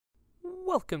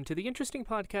Welcome to the Interesting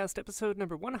Podcast, episode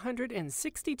number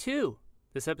 162.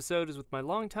 This episode is with my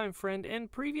longtime friend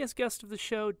and previous guest of the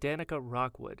show, Danica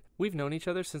Rockwood. We've known each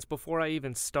other since before I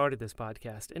even started this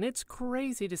podcast, and it's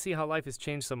crazy to see how life has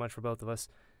changed so much for both of us.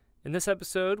 In this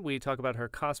episode, we talk about her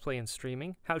cosplay and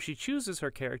streaming, how she chooses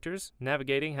her characters,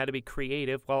 navigating how to be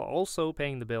creative while also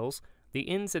paying the bills, the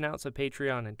ins and outs of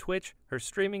Patreon and Twitch, her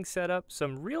streaming setup,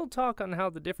 some real talk on how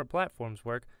the different platforms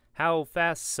work, how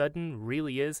fast sudden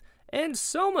really is, and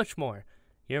so much more.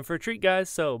 You're in for a treat, guys,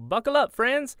 so buckle up,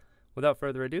 friends! Without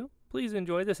further ado, please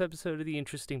enjoy this episode of the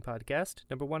Interesting Podcast,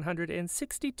 number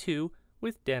 162,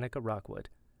 with Danica Rockwood.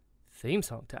 Theme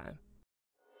song time.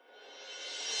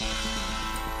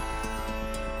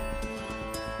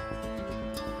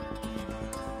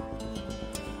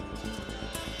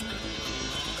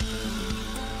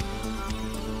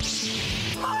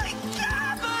 My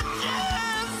cabbages!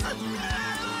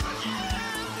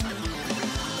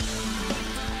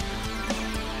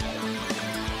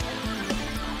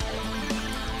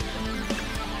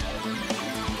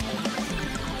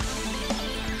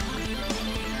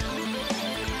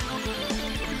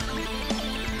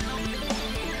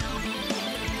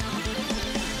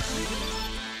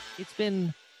 It's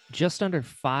been just under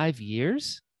 5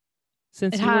 years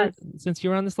since you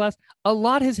were on this last. A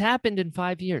lot has happened in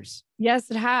 5 years. Yes,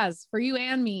 it has, for you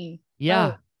and me.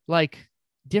 Yeah, like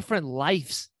different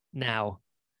lives now.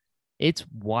 It's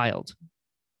wild.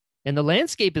 And the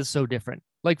landscape is so different.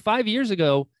 Like 5 years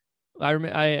ago,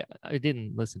 I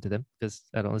didn't listen to them because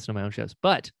I don't listen to my own shows,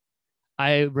 but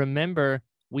I remember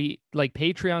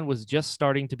Patreon was just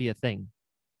starting to be a thing.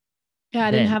 Yeah,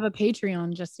 I didn't have a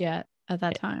Patreon just yet at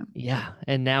that time. Yeah.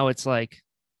 And now it's like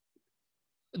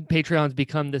Patreon's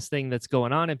become this thing that's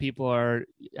going on and people are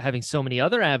having so many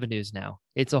other avenues now.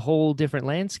 It's a whole different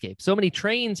landscape. So many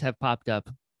trains have popped up.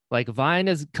 Like Vine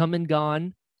has come and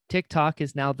gone. TikTok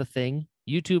is now the thing.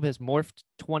 YouTube has morphed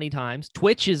 20 times.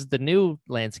 Twitch is the new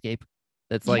landscape.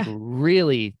 That's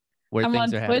really where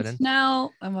things are happening. I'm on Twitch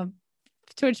now. I'm a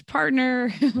Twitch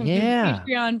partner. Yeah.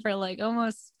 Patreon for like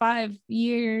almost 5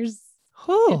 years.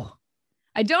 Oh.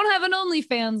 I don't have an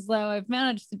OnlyFans though. I've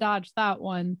managed to dodge that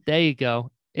one. There you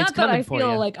go. It's Not that I for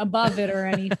feel you. like above it or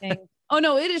anything. Oh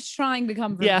no, it is trying to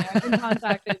come from me. I've been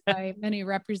contacted by many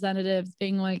representatives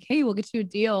being like, hey, we'll get you a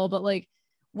deal. But like,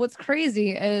 what's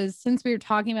crazy is since we were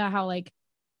talking about how like,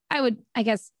 I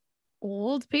guess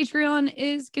old Patreon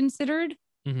is considered.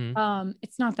 Mm-hmm.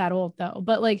 It's not that old though,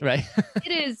 but like right.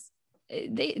 it is.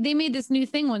 They made this new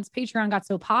thing once Patreon got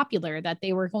so popular that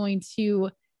they were going to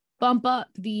bump up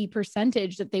the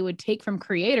percentage that they would take from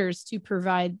creators to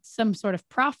provide some sort of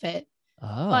profit.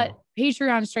 Oh. But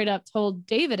Patreon straight up told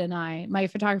David and I, my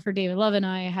photographer David Love and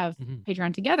I have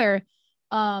Patreon together.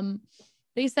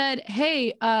 They said,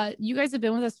 hey, you guys have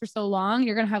been with us for so long,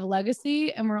 you're gonna have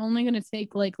legacy, and we're only gonna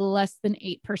take like less than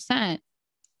 8%.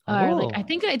 Like I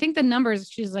think the numbers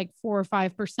she's like 4 or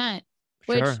 5%,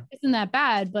 which isn't that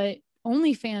bad, but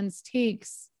OnlyFans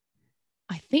takes,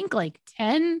 I think like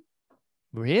 10,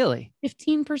 really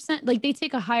 15%. Like they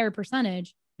take a higher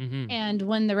percentage. And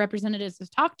when the representatives have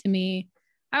talked to me,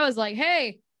 I was like,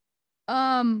 hey,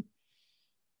 Patreon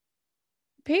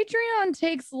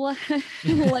takes less,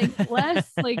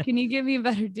 less, like, can you give me a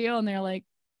better deal? And they're like,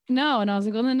 no. And I was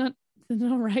like, well, then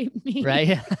don't write me.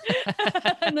 Right.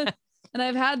 and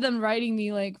I've had them writing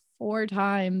me like 4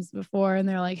 times before. And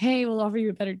they're like, hey, we'll offer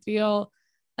you a better deal.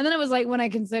 And then it was like, when I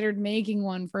considered making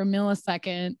one for a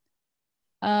millisecond,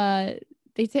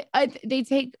 they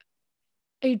take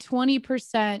a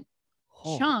 20%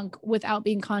 chunk without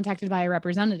being contacted by a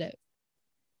representative.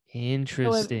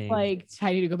 Interesting. So it's like,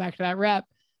 I need to go back to that rep.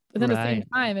 But then at the same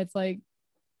time, it's like,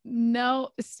 no,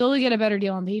 still to get a better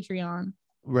deal on Patreon.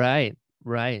 Right.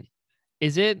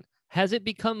 Has it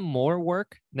become more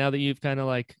work now that you've kind of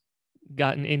like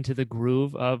gotten into the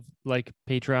groove of like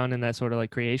Patreon and that sort of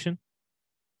like creation?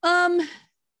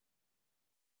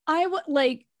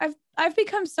 I've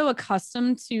become so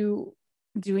accustomed to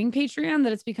doing Patreon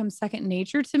that it's become second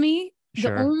nature to me.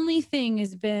 Sure. The only thing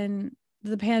has been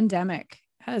the pandemic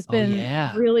has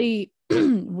been really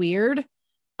weird.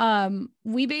 I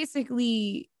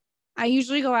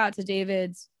usually go out to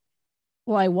David's.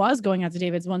 Well, I was going out to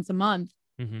David's once a month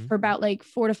for about like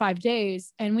 4 to 5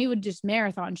 days. And we would just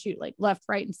marathon shoot like left,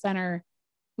 right, and center.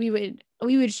 We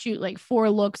would shoot like 4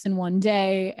 looks in one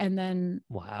day. And then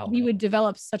we would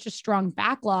develop such a strong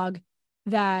backlog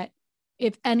that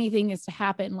if anything is to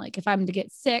happen, like if I'm to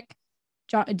get sick,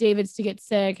 David's to get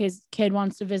sick, his kid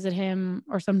wants to visit him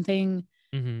or something,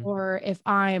 or if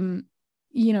I'm,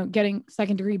 getting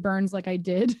 2nd-degree burns like I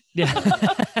did. Yeah.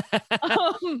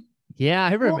 Yeah,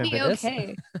 I remember we'll be this.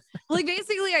 okay. Like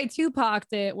basically I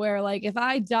Tupac'd it where like if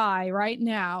I die right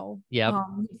now, Yep.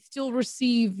 you still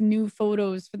receive new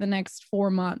photos for the next 4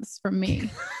 months from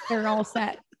me. They're all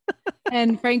set.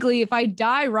 And frankly, if I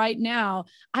die right now,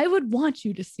 I would want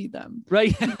you to see them.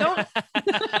 Right. So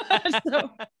it's gonna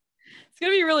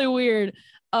be really weird.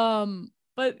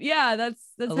 But yeah, that's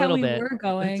how we were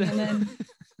going. And then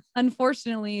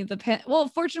unfortunately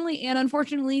fortunately and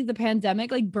unfortunately the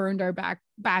pandemic like burned our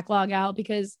backlog out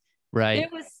because it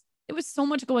was so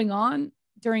much going on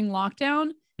during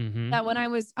lockdown that when I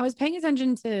was paying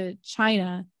attention to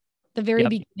China the very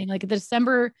beginning, like the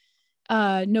December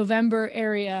November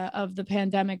area of the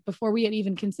pandemic, before we had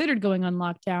even considered going on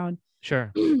lockdown.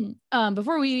 Sure.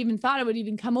 Before we even thought it would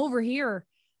even come over here,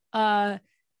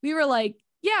 we were like,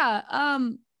 yeah,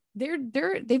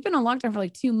 they've been on lockdown for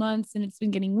like 2 months and it's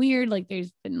been getting weird. Like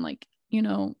there's been like, you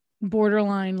know,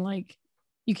 borderline, like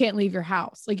you can't leave your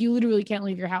house. Like you literally can't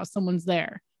leave your house. Someone's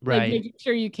there. Right. Like making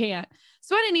sure you can't.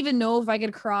 So I didn't even know if I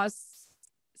could cross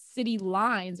city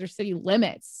lines or city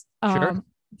limits to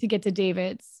get to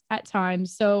David's at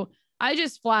times. So I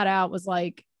just flat out was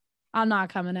like, I'm not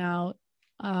coming out.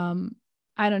 I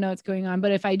don't know what's going on,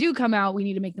 but if I do come out, we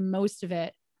need to make the most of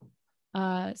it.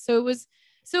 So it was,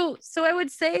 so I would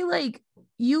say like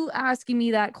you asking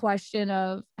me that question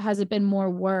of, has it been more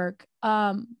work?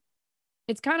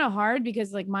 It's kind of hard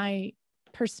because like my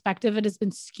perspective, it has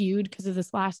been skewed because of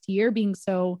this last year being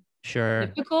so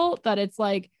difficult that it's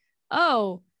like,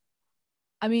 oh,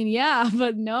 I mean, yeah,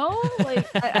 but no, like,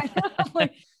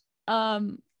 like,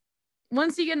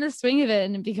 once you get in the swing of it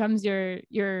and it becomes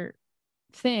your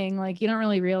thing, like you don't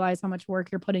really realize how much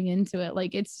work you're putting into it.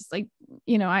 Like, it's just like,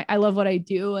 you know, I love what I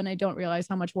do and I don't realize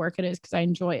how much work it is because I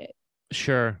enjoy it.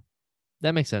 Sure.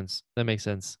 That makes sense.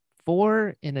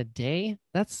 4 in a day.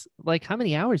 That's like, how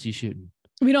many hours you shooting?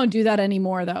 We don't do that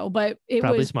anymore though, but it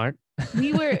probably was smart.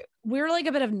 we were like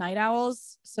a bit of night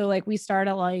owls. So like we start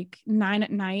at like 9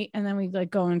 at night and then we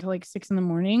like go into like 6 in the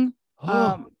morning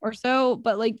or so.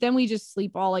 But like then we just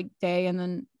sleep all like day and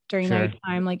then during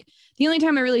nighttime, like the only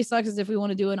time it really sucks is if we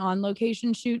want to do an on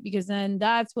location shoot, because then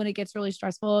that's when it gets really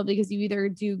stressful because you either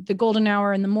do the golden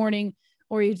hour in the morning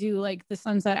or you do like the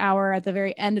sunset hour at the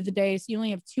very end of the day. So you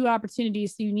only have 2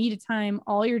 opportunities. So you need to time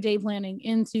all your day planning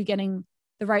into getting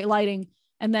the right lighting.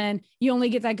 And then you only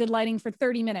get that good lighting for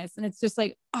 30 minutes. And it's just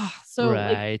like, oh, so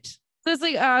like, so it's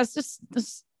like, it's just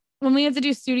this, when we have to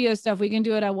do studio stuff, we can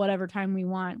do it at whatever time we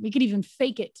want. We could even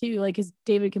fake it too. Like, cause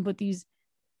David can put these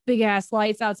big ass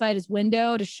lights outside his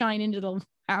window to shine into the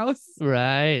house.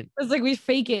 Right. It's like, we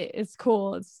fake it. It's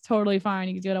cool. It's totally fine.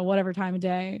 You can do it at whatever time of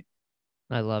day.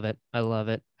 I love it.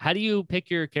 How do you pick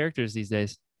your characters these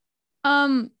days?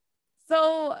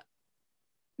 So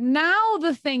now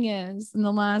the thing is, in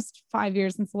the last 5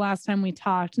 years since the last time we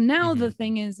talked, now the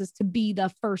thing is to be the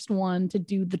first one to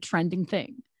do the trending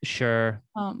thing. Sure.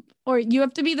 Or you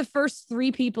have to be the first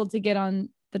 3 people to get on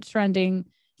the trending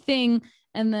thing.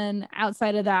 And then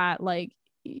outside of that, like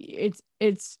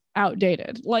it's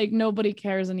outdated. Like nobody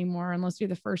cares anymore unless you're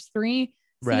the first 3.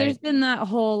 So there's been that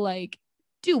whole like,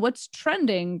 do what's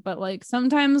trending, but like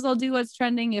sometimes I'll do what's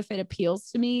trending if it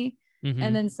appeals to me.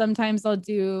 And then sometimes I'll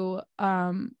do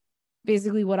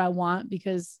basically what I want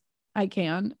because I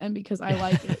can and because I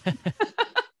like it.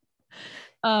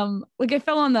 Like I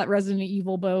fell on that Resident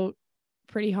Evil boat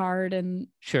pretty hard, and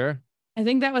I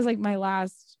think that was like my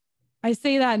last. I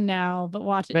say that now, but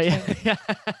watch it.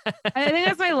 I think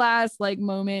that's my last like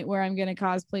moment where I'm gonna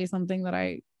cosplay something that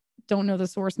I don't know the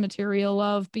source material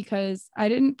of, because I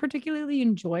didn't particularly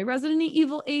enjoy Resident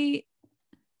Evil 8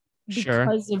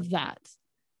 because of that.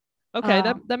 Okay,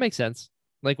 that makes sense.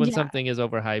 Like when something is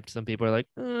overhyped, some people are like,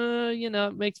 you know,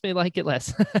 it makes me like it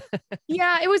less.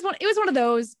 Yeah, it was one of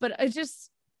those, but I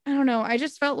don't know. I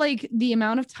just felt like the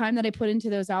amount of time that I put into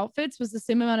those outfits was the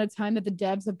same amount of time that the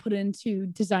devs have put into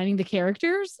designing the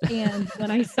characters. And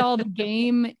when I saw the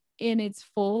game in its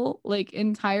full like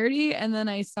entirety, and then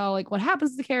I saw like what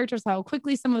happens to the characters, how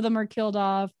quickly some of them are killed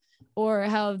off, or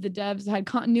how the devs had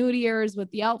continuity errors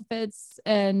with the outfits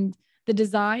and the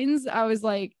designs, I was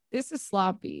like, this is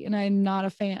sloppy and I'm not a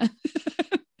fan.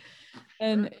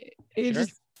 And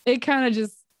it kind of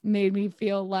just made me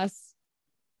feel less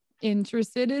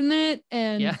interested in it.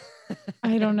 And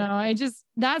I don't know.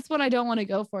 That's what I don't want to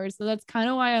go for. So that's kind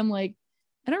of why I'm like,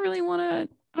 I don't really want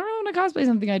to cosplay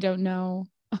something I don't know.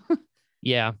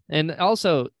 Yeah. And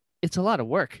also it's a lot of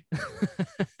work.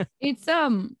 It's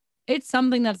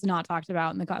something that's not talked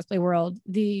about in the cosplay world.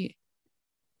 The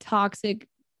toxic,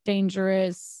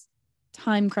 dangerous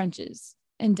time crunches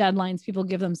and deadlines people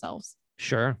give themselves.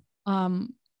 Sure.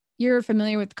 You're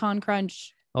familiar with con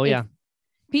crunch. Oh yeah.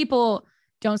 People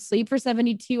don't sleep for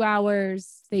 72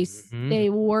 hours. They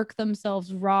work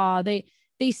themselves raw. They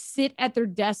sit at their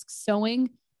desks sewing,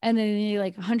 and then they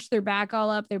like hunch their back all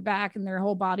up, their back, and their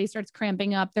whole body starts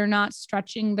cramping up. They're not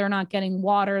stretching. They're not getting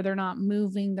water. They're not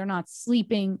moving. They're not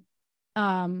sleeping.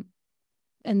 And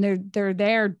they're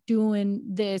there doing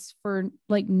this for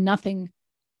like nothing.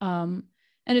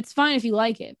 And it's fine if you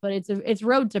like it, but it's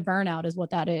road to burnout is what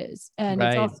that is. And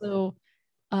it's also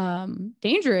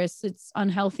dangerous. It's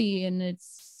unhealthy, and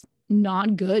it's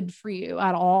not good for you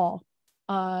at all.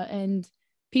 And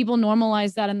people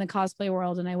normalize that in the cosplay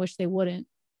world, and I wish they wouldn't.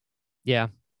 Yeah,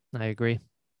 I agree.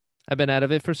 I've been out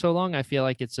of it for so long. I feel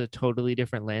like it's a totally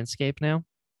different landscape now.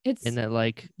 It's in that,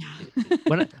 like,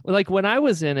 when I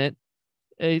was in it,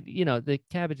 the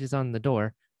cabbage is on the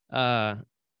door.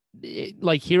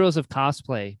 Like Heroes of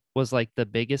Cosplay was like the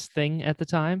biggest thing at the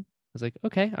time. I was like,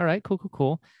 okay, all right,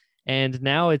 cool. And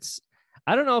now I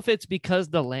don't know if it's because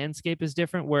the landscape is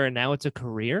different, where now it's a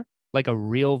career, like a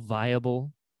real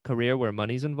viable career where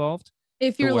money's involved.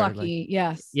 If you're lucky,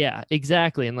 yes. Yeah,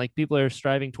 exactly. And like people are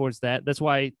striving towards that. That's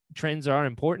why trends are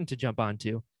important to jump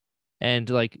onto. And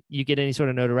like you get any sort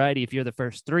of notoriety if you're the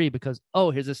first 3 because, oh,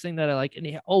 here's this thing that I like.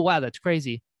 And oh, wow, that's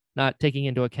crazy. Not taking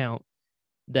into account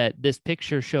that this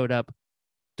picture showed up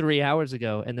 3 hours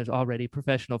ago and there's already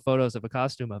professional photos of a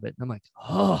costume of it. And I'm like,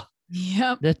 oh,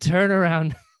 yep. The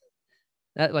turnaround.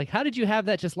 That, like, how did you have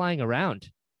that just lying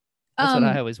around? That's what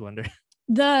I always wonder.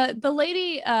 The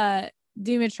lady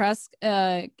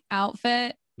Dimitrescu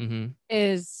outfit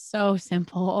is so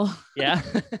simple. Yeah.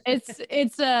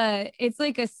 it's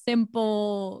like a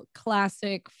simple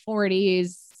classic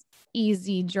 40s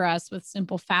easy dress with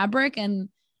simple fabric, and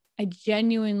I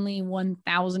genuinely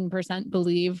 1000%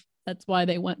 believe that's why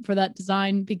they went for that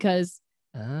design, because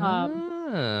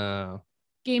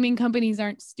gaming companies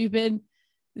aren't stupid.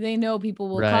 They know people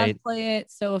will cosplay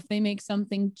it, so if they make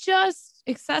something just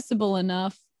accessible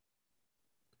enough,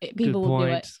 people will do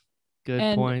it.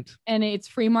 Good point. And it's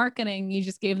free marketing. You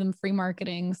just gave them free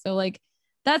marketing. So like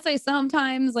that's like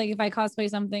sometimes like if I cosplay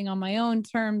something on my own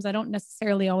terms, I don't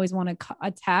necessarily always want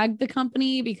to tag the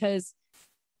company because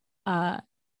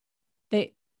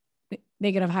they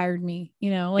could have hired me,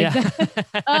 like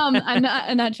that.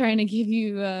 I'm not trying to give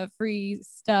you free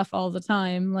stuff all the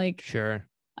time. Like sure.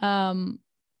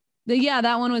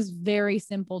 That one was very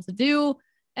simple to do,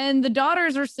 and the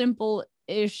daughters are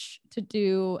simple-ish to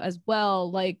do as well.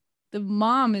 Like the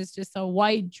mom is just a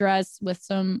white dress with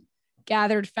some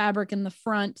gathered fabric in the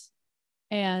front,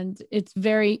 and it's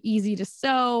very easy to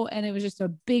sew. And it was just a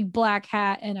big black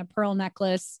hat and a pearl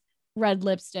necklace, red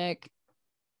lipstick,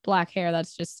 black hair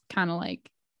that's just kind of like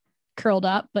curled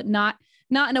up, but not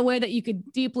in a way that you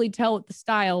could deeply tell what the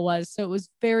style was. So it was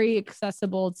very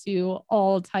accessible to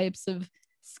all types of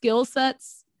skill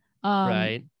sets.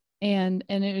 And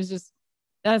it was just,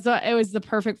 it was the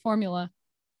perfect formula.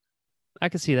 I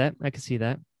could see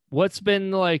that. What's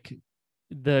been like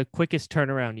the quickest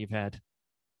turnaround you've had?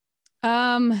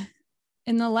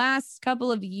 In the last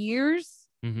couple of years,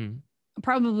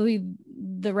 probably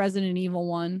the Resident Evil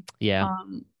one. Yeah.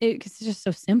 It's just so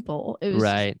simple. It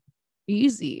was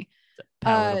easy.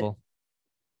 Palatable.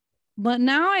 But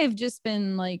now I've just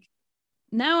been like,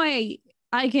 now I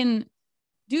can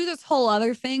do this whole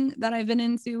other thing that I've been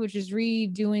into, which is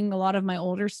redoing a lot of my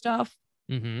older stuff.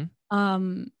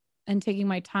 And taking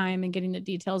my time and getting the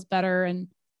details better. And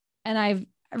I've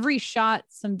reshot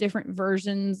some different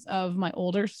versions of my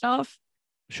older stuff,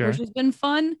 which has been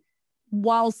fun,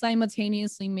 while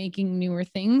simultaneously making newer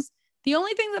things. The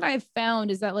only thing that I've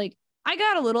found is that like I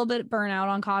got a little bit burnt out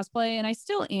on cosplay, and I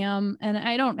still am, and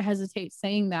I don't hesitate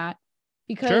saying that,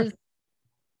 because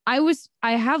I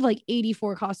have like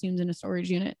 84 costumes in a storage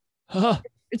unit.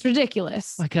 It's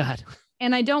ridiculous. My God.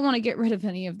 And I don't want to get rid of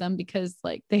any of them because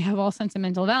like they have all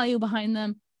sentimental value behind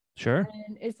them. Sure.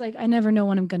 And it's like, I never know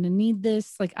when I'm going to need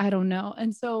this. Like, I don't know.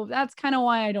 And so that's kind of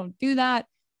why I don't do that.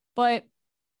 But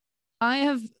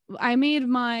I made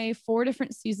my 4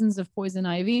 different seasons of Poison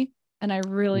Ivy, and I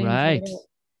really enjoyed it.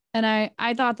 And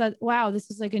I thought that, wow,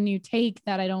 this is like a new take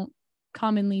that I don't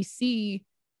commonly see.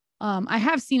 I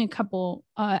have seen a couple,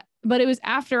 but it was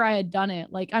after I had done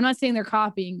it. Like, I'm not saying they're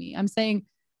copying me. I'm saying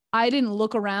I didn't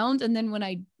look around. And then when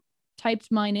I typed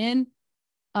mine in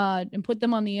and put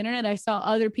them on the internet, I saw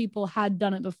other people had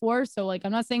done it before. So like,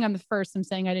 I'm not saying I'm the first. I'm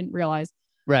saying I didn't realize.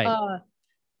 Right.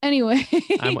 Anyway.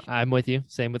 I'm with you.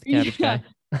 Same with the cabbage guy.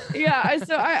 Yeah.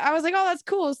 So I was like, oh, that's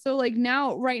cool. So like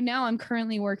right now I'm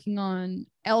currently working on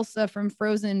Elsa from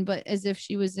Frozen, but as if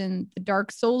she was in the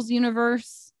Dark Souls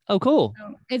universe. Oh, cool.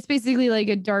 So it's basically like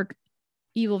a dark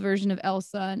evil version of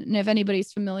Elsa. And if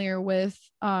anybody's familiar with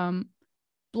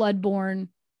Bloodborne,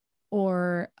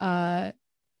 or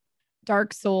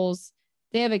Dark Souls,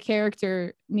 they have a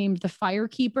character named the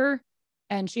Firekeeper,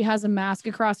 and she has a mask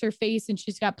across her face, and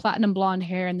she's got platinum blonde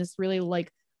hair and this really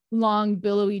like long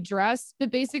billowy dress.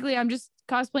 But basically, I'm just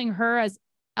cosplaying her as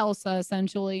Elsa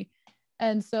essentially,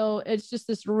 and so it's just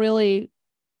this really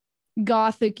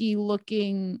gothic-y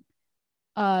looking,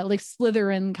 like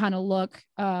Slytherin kind of look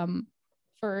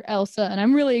for Elsa, and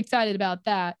I'm really excited about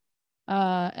that.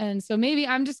 And so maybe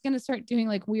I'm just gonna start doing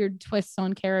like weird twists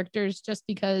on characters just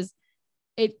because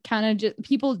it kind of just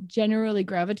people generally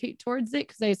gravitate towards it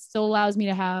because it still allows me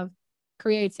to have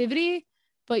creativity,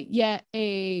 but yet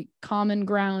a common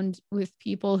ground with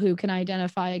people who can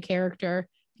identify a character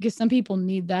because some people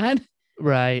need that.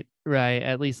 Right.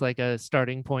 At least like a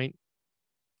starting point.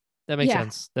 That makes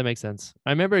sense. That makes sense.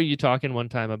 I remember you talking one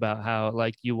time about how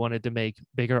like you wanted to make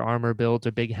bigger armor builds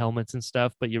or big helmets and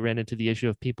stuff, but you ran into the issue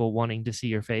of people wanting to see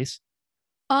your face.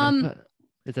 Is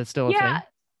that still a thing?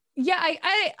 Yeah,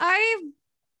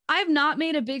 I've not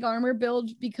made a big armor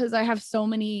build because I have so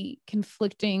many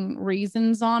conflicting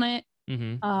reasons on it.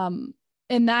 And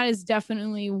that is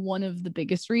definitely one of the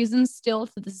biggest reasons still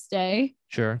to this day.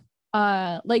 Sure.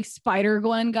 Like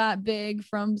Spider-Gwen got big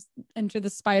from Enter the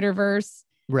Spider-Verse.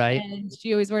 Right. And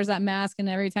she always wears that mask, and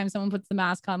every time someone puts the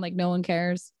mask on, like no one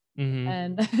cares.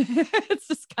 And it's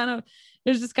just kind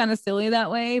of silly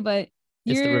that way, but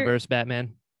it's the reverse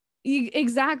Batman.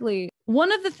 Exactly.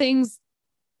 One of the things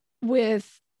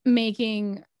with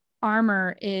making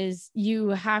armor is you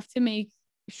have to make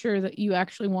sure that you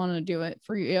actually want to do it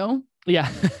for you.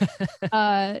 Yeah.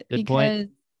 Good because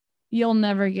point. You'll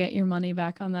never get your money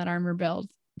back on that armor build.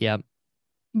 Yeah.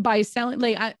 By selling,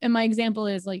 and my example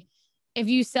is like, if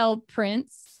you sell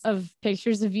prints of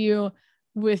pictures of you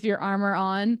with your armor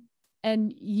on,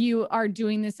 and you are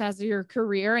doing this as your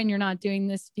career and you're not doing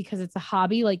this because it's a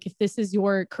hobby, like if this is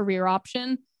your career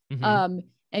option,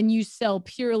 and you sell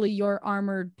purely your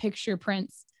armored picture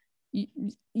prints,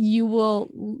 you will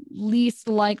least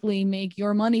likely make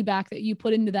your money back that you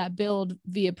put into that build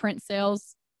via print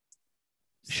sales.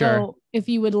 Sure. So if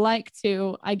you would like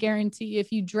to, I guarantee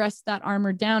if you dressed that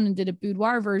armor down and did a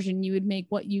boudoir version, you would make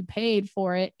what you paid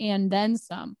for it and then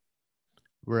some.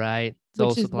 Right. It's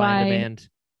all supply and demand.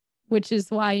 Which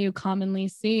is why you commonly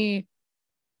see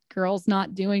girls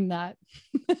not doing that.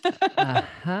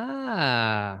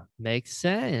 Aha. Makes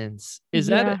sense. Is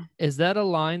that a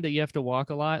line that you have to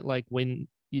walk a lot? Like when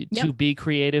you to be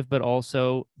creative, but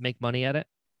also make money at it?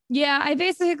 Yeah, I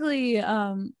basically,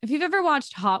 if you've ever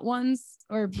watched Hot Ones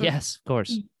yes, of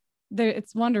course,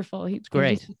 it's wonderful. It's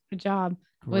great. He does a good job.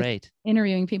 Great. With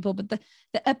interviewing people, but the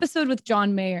episode with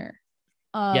John Mayer,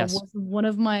 was one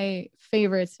of my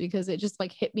favorites because it just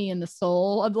like hit me in the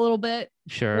soul a little bit.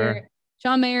 Sure. Where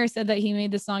John Mayer said that he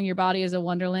made the song "Your Body Is a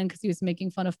Wonderland" because he was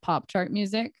making fun of pop chart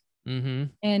music. And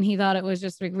he thought it was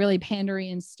just like really pandery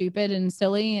and stupid and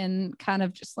silly and kind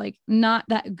of just like not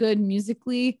that good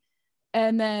musically.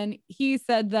 And then he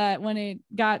said that when it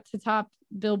got to top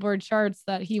Billboard charts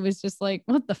that he was just like,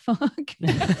 what the fuck?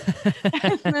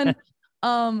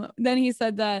 And then he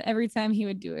said that every time he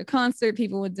would do a concert,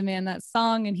 people would demand that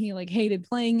song and he like hated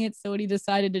playing it. So what he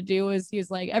decided to do is he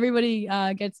was like, everybody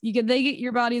they get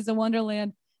Your Body Is a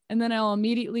Wonderland. And then I'll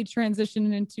immediately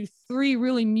transition into 3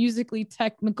 really musically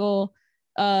technical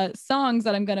songs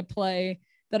that I'm going to play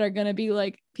that are going to be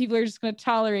like, people are just going to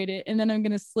tolerate it. And then I'm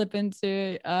going to slip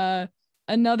into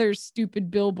another stupid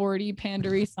billboardy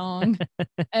pandery song.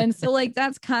 And so like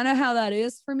that's kind of how that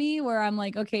is for me, where I'm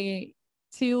like, okay,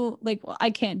 I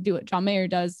can't do it. John Mayer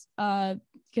does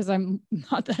because I'm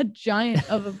not that giant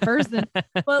of a person.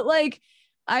 But like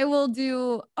I will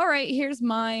do, all right, here's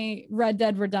my Red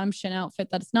Dead Redemption outfit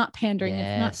that's not pandering,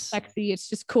 it's not sexy, it's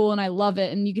just cool and I love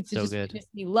it, and you get to just witness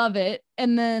me love it.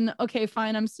 And then okay,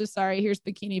 fine, I'm so sorry, here's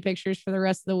bikini pictures for the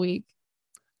rest of the week.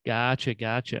 Gotcha.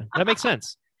 That makes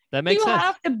sense. That makes sense. You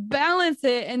have to balance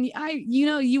it. And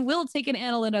you will take an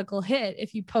analytical hit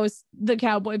if you post the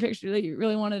cowboy picture that you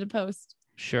really wanted to post.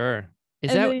 Sure.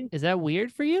 Is that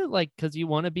weird for you? Like, because you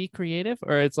want to be creative,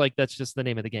 or it's like, that's just the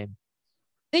name of the game?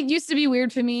 It used to be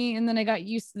weird for me. And then I got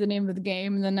used to the name of the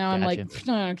game. And then now I'm like, I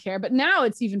don't care. But now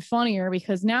it's even funnier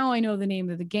because now I know the name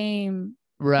of the game.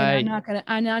 Right.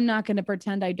 I'm not going to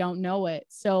pretend I don't know it.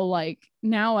 So like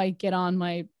now I get on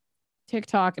my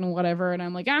TikTok and whatever, and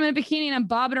I'm like, I'm in a bikini and I'm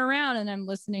bobbing around and I'm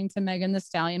listening to Megan Thee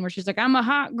Stallion where she's like, I'm a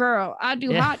hot girl, I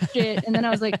do hot shit. And then I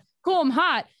was like, cool, I'm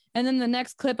hot. And then the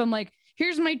next clip I'm like,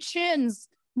 here's my chins.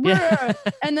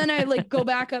 And then I like go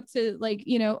back up to like,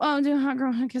 oh, I'm doing hot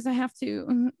girl because I have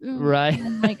to. Right.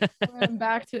 And like I'm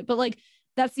back to it. But like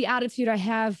that's the attitude I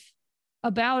have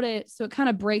about it. So it kind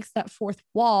of breaks that fourth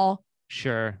wall.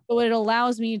 Sure. So it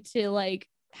allows me to like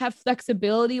have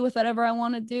flexibility with whatever I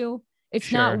want to do.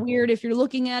 It's not Sure. weird if you're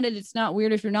looking at it. It's not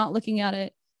weird if you're not looking at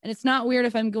it. And it's not weird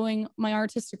if I'm going my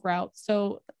artistic route.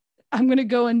 So I'm going to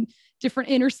go in different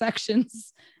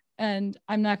intersections, and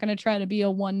I'm not going to try to be a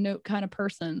one note kind of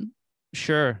person.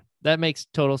 Sure. That makes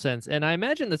total sense. And I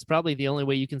imagine that's probably the only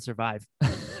way you can survive.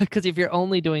 Because if you're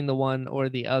only doing the one or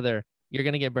the other, you're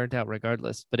going to get burnt out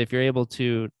regardless. But if you're able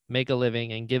to make a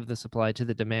living and give the supply to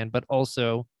the demand, but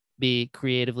also be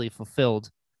creatively fulfilled,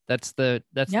 that's the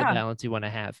balance you want to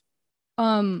have.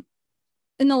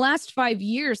 In the last 5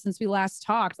 years since we last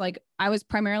talked, like I was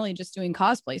primarily just doing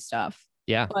cosplay stuff.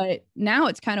 Yeah. But now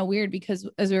it's kind of weird because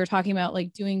as we were talking about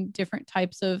like doing different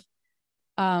types of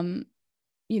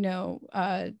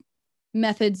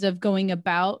methods of going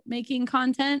about making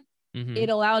content, it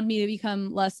allowed me to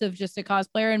become less of just a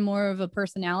cosplayer and more of a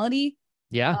personality.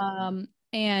 Yeah.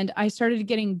 And I started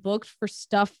getting booked for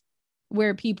stuff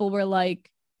where people were like,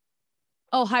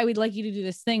 oh, hi, we'd like you to do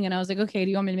this thing. And I was like, okay,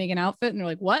 do you want me to make an outfit? And they're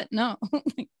like, what? No.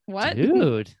 Like, what?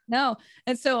 Dude. No.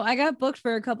 And so I got booked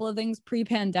for a couple of things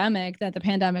pre-pandemic that the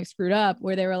pandemic screwed up,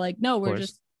 where they were like, no, we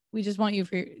just want you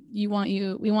we want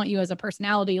you as a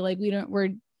personality. Like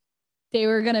they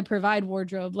were going to provide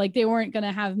wardrobe. Like they weren't going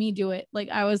to have me do it. Like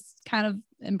I was kind of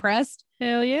impressed.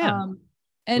 Hell yeah.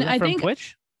 And I think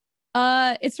Twitch?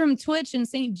 It's from Twitch and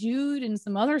St. Jude and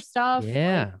some other stuff.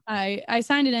 Yeah. Like, I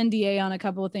signed an NDA on a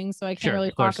couple of things, so I can't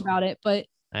really talk about it, but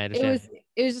I understand.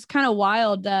 It was just kind of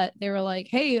wild that they were like,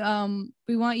 hey,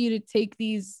 we want you to take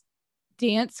these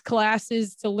dance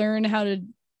classes to learn how to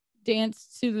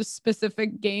dance to the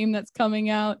specific game that's coming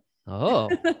out. Oh.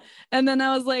 And then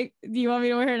I was like, do you want me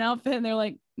to wear an outfit? And they're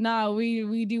like, nah,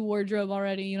 we do wardrobe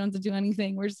already. You don't have to do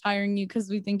anything. We're just hiring you because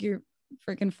we think you're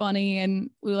freaking funny and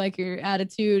we like your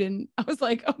attitude. And I was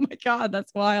like, oh my God,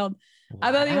 that's wild. Wow.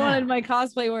 I thought you wanted my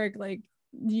cosplay work. Like,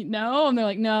 no. And they're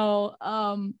like, no.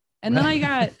 And then I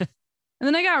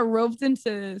got roped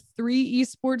into 3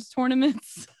 esports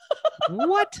tournaments.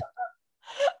 What?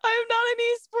 I'm not an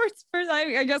esports person.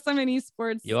 I guess I'm an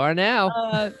esports. You are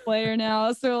now. Player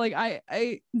now. So like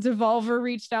I Devolver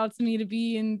reached out to me to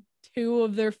be in 2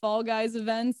 of their Fall Guys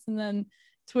events, and then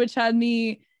Twitch had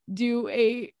me do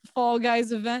a Fall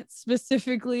Guys event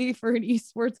specifically for an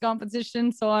esports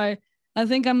competition. So I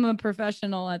think I'm a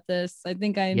professional at this. I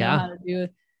think I know how to do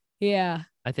it. Yeah.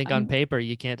 I think on paper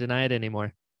you can't deny it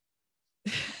anymore.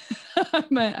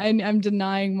 I'm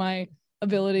denying my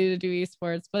ability to do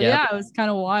esports, but yeah, it was kind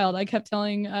of wild. I kept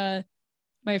telling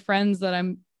my friends that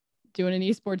I'm doing an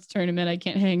esports tournament. I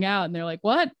can't hang out, and they're like,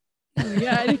 "What?"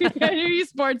 Yeah, I do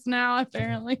esports now.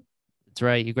 Apparently, that's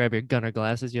right. You grab your gunner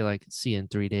glasses. You're like, "See you in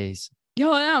 3 days."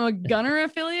 Yo, I'm a gunner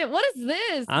affiliate. What is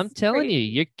this? I'm telling you,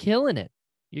 you're killing it.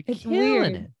 It's killing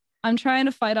weird. It. I'm trying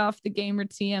to fight off the gamer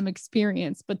TM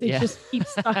experience, but they just keep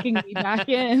sucking me back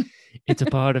in. It's a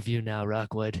part of you now,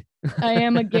 Rockwood. I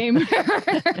am a gamer.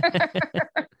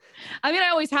 I mean, I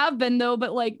always have been though,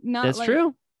 but like not. That's like,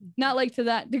 true. Not like to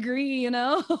that degree, you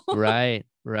know. Right.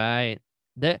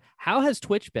 How has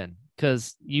Twitch been?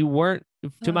 Because you weren't,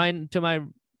 to my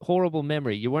horrible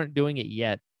memory, you weren't doing it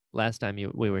yet last time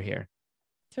we were here.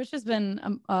 Twitch has been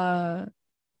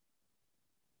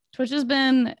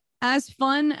as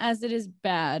fun as it is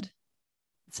bad.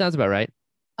 Sounds about right.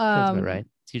 Sounds about right.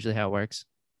 It's usually how it works.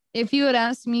 If you had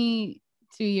asked me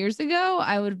 2 years ago,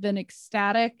 I would have been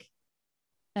ecstatic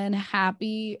and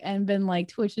happy and been like,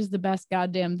 Twitch is the best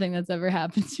goddamn thing that's ever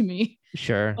happened to me.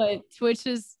 Sure. But Twitch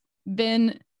has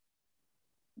been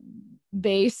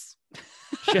base.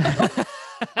 Sure.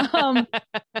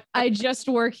 I just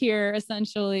work here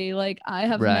essentially. Like I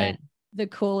have met the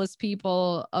coolest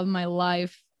people of my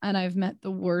life, and I've met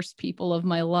the worst people of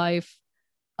my life.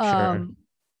 Sure.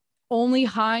 Only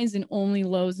highs and only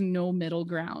lows, and no middle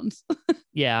ground.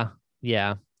 Yeah.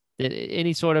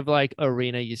 Any sort of like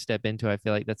arena you step into, I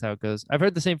feel like that's how it goes. I've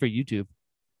heard the same for YouTube.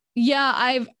 Yeah,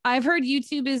 I've heard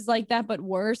YouTube is like that, but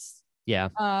worse. Yeah.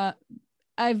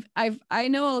 I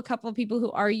know a couple of people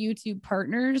who are YouTube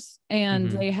partners,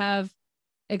 and they have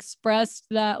expressed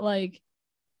that like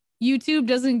YouTube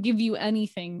doesn't give you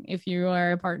anything if you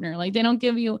are a partner. Like they don't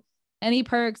give you any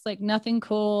perks, like nothing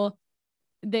cool.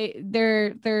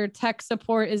 Their tech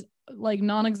support is like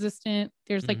non-existent.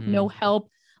 There's like no help.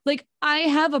 Like I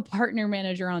have a partner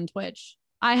manager on Twitch.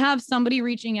 I have somebody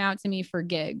reaching out to me for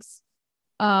gigs.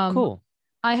 Cool.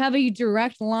 I have a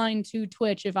direct line to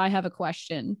Twitch if I have a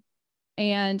question.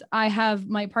 And I have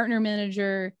my partner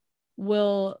manager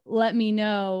will let me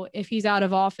know if he's out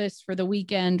of office for the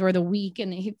weekend or the week.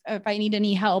 And if I need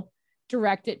any help,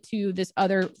 direct it to this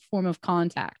other form of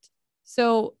contact.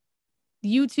 So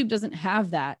YouTube doesn't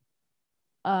have that.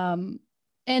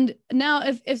 And now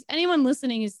if anyone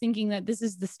listening is thinking that this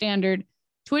is the standard,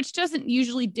 Twitch doesn't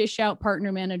usually dish out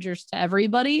partner managers to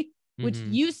everybody, which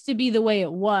used to be the way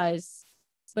it was,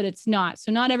 but it's not.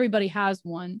 So not everybody has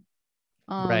one.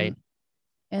 Right.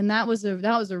 And that was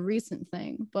a recent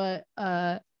thing, but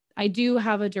I do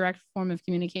have a direct form of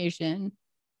communication.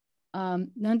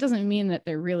 That doesn't mean that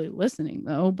they're really listening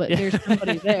though, but there's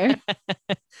somebody there.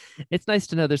 It's nice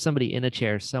to know there's somebody in a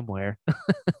chair somewhere.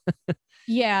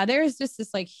 Yeah, there's just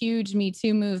this like huge Me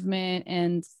Too movement,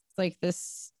 and like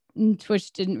this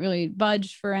Twitch didn't really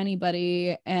budge for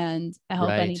anybody and help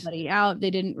anybody out.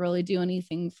 They didn't really do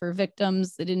anything for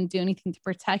victims. They didn't do anything to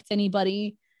protect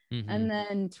anybody. And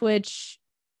then Twitch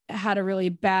had a really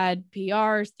bad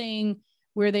PR thing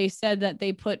where they said that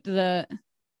they put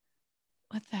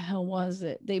what the hell was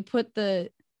it? They put the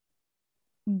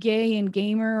gay and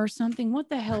gamer or something. What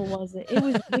the hell was it? It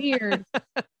was weird.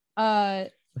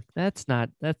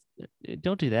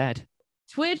 Don't do that.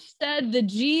 Twitch said the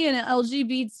G in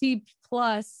LGBT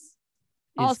plus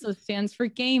also stands for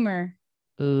gamer.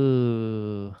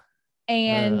 Ooh.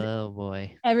 And oh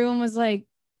boy. Everyone was like,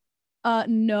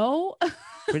 no.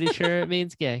 Pretty sure it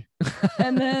means gay.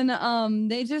 And then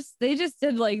they just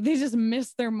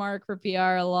missed their mark for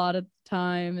PR a lot of the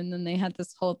time. And then they had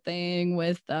this whole thing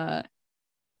with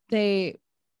they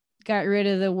got rid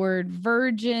of the word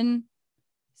virgin,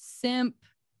 simp,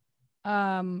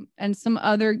 and some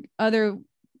other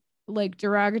like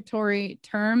derogatory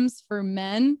terms for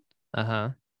men.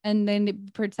 And then they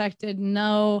protected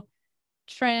no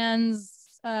trans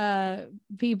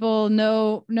people,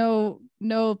 no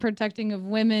protecting of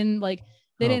women. Like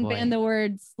they didn't ban the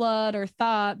word slut or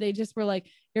thought. They just were like,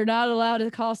 you're not allowed to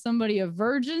call somebody a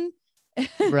virgin.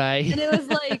 Right. And it was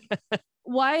like,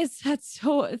 why is that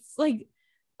so? It's like,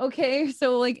 okay,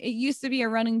 so like it used to be a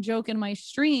running joke in my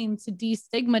stream to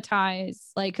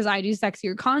destigmatize, like, because I do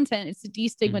sexier content, it's to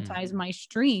destigmatize my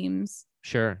streams.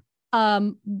 Sure.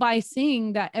 By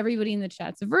saying that everybody in the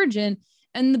chat's a virgin.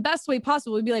 And the best way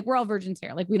possible would be like, we're all virgins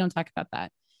here. Like, we don't talk about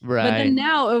that. Right. But then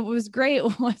now it was great.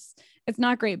 It's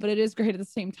not great, but it is great at the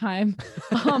same time.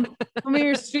 When we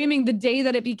were streaming, the day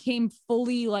that it became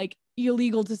fully like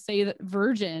illegal to say that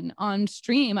virgin on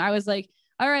stream, I was like,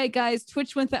 all right, guys,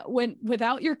 Twitch went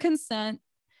without your consent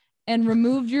and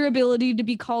removed your ability to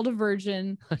be called a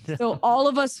virgin. So all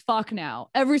of us fuck now.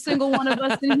 Every single one of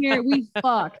us in here, we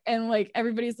fuck. And like,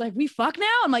 everybody's like, we fuck now?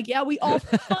 I'm like, yeah, we all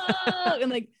fuck. And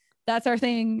like, that's our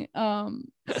thing.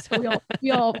 So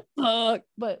we all fuck.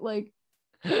 But like,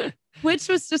 Twitch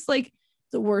was just like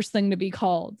the worst thing to be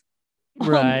called.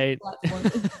 Right.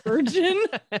 Virgin.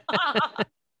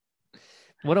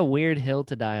 What a weird hill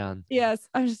to die on. Yes,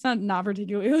 I'm just not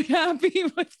particularly happy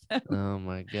with them. Oh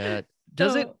my god.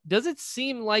 Does it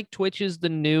seem like Twitch is the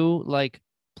new like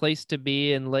place to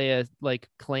be and lay a like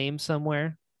claim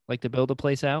somewhere, like to build a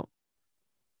place out?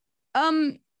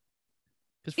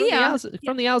 Because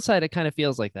from the outside, it kind of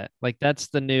feels like that. Like that's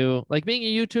the new, like being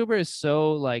a YouTuber is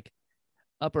so like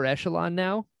upper echelon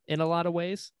now in a lot of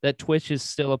ways that Twitch is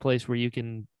still a place where you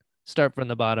can start from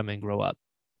the bottom and grow up.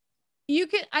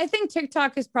 I think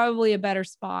TikTok is probably a better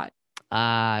spot.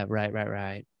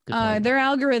 Right. Their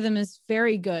algorithm is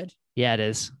very good. Yeah, it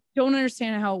is. Don't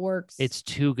understand how it works. It's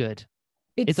too good.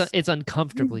 It's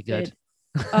uncomfortably good.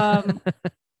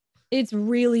 It's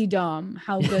really dumb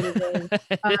how good it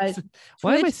is.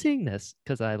 Why am I seeing this?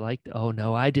 Because I liked. Oh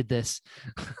no, I did this.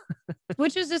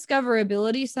 Twitch's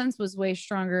discoverability sense was way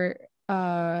stronger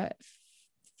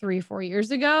 3-4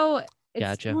 years ago.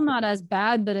 It's still not as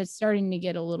bad, but it's starting to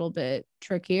get a little bit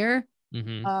trickier.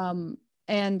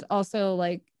 And also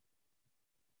like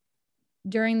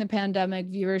during the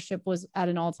pandemic, viewership was at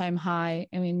an all-time high.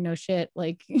 I mean, no shit,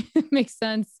 like it makes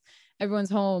sense. Everyone's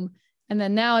home. And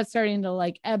then now it's starting to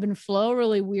like ebb and flow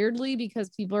really weirdly because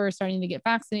people are starting to get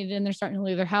vaccinated and they're starting to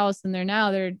leave their house. And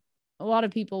they're a lot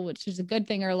of people, which is a good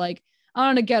thing, are like, I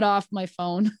want to get off my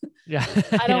phone. Yeah.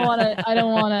 I don't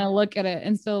want to look at it.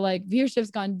 And so like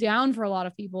viewership's gone down for a lot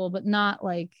of people, but not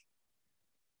like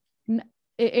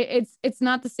it's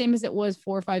not the same as it was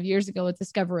 4 or 5 years ago with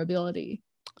discoverability.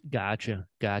 Gotcha.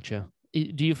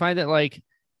 Do you find that like,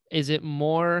 is it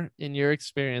more in your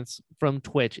experience from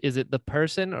Twitch? Is it the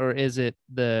person or is it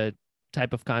the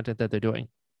type of content that they're doing?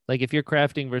 Like if you're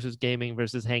crafting versus gaming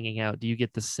versus hanging out, do you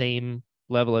get the same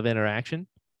level of interaction?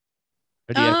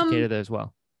 Or do you have to cater that as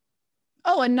well?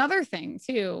 Oh, another thing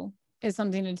too is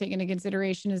something to take into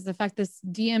consideration is the fact this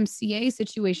DMCA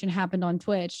situation happened on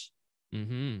Twitch,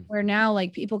 where now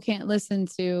like people can't listen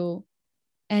to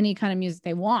any kind of music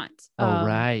they want.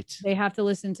 Right. They have to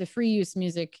listen to free use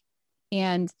music.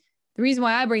 And the reason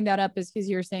why I bring that up is because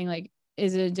you're saying like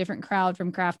is it a different crowd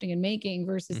from crafting and making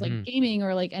versus like gaming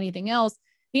or like anything else?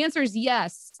 The answer is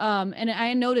yes. And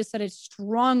I noticed that it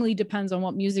strongly depends on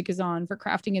what music is on for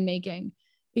crafting and making,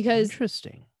 because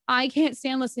interesting. I can't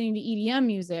stand listening to EDM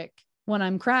music when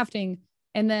I'm crafting.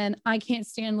 And then I can't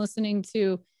stand listening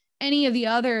to any of the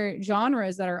other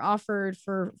genres that are offered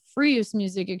for free use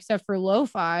music except for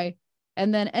lo-fi.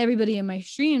 And then everybody in my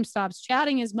stream stops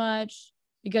chatting as much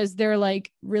because they're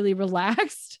like really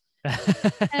relaxed.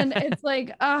 And it's like,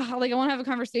 like I want to have a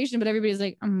conversation, but everybody's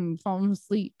like, I'm falling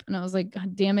asleep. And I was like,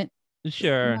 God damn it.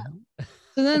 Sure.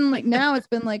 So then like now it's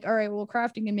been like, all right, well,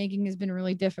 crafting and making has been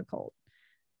really difficult.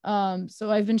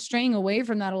 So I've been straying away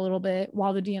from that a little bit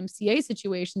while the DMCA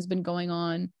situation's been going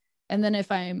on. And then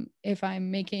if I'm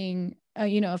making,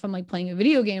 if I'm like playing a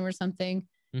video game or something,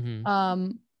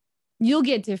 you'll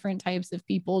get different types of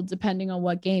people depending on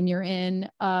what game you're in.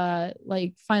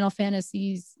 Like Final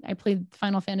Fantasies, I played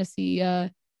Final Fantasy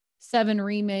 7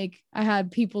 remake. I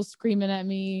had people screaming at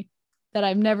me that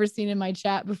I've never seen in my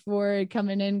chat before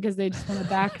coming in because they just want a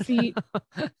backseat.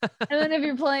 And then if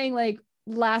you're playing like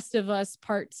Last of Us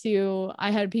Part 2,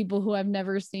 I had people who I've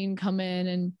never seen come in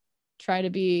and try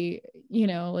to be,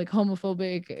 like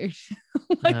homophobic.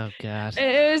 Like, oh god,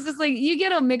 it was just like you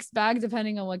get a mixed bag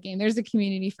depending on what game. There's a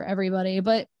community for everybody,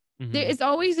 but it's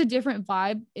always a different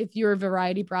vibe if you're a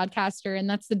variety broadcaster, and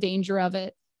that's the danger of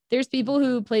it. There's people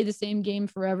who play the same game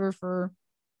forever for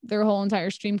their whole entire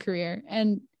stream career,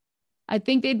 and I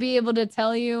think they'd be able to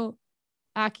tell you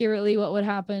accurately what would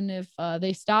happen if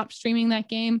they stopped streaming that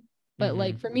game. But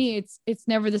like for me, it's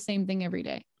never the same thing every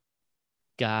day.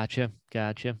 Gotcha.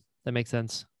 That makes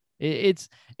sense. It's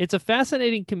a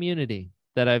fascinating community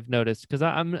that I've noticed, because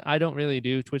I don't really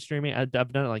do Twitch streaming. I've done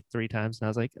it like 3 times, and I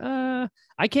was like,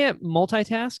 I can't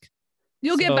multitask.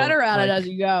 You'll get better at it as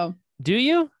you go. Do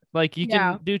you? Like you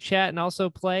can do chat and also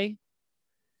play?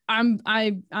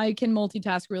 I can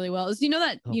multitask really well. So you know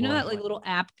that like little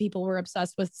app people were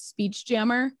obsessed with, Speech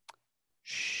Jammer?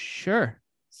 Sure.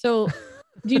 So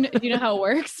do you know how it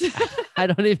works? I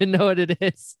don't even know what it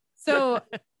is. So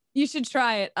you should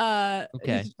try it.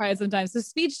 Okay. You should try it sometime. So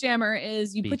Speech Jammer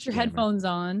is you put your headphones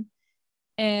on,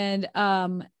 and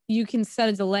you can set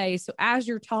a delay. So as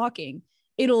you're talking,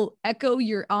 it'll echo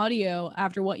your audio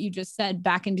after what you just said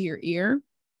back into your ear.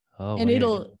 Oh, and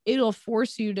weird. It'll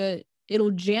force you to,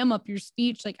 it'll jam up your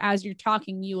speech. Like as you're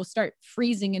talking, you will start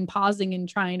freezing and pausing and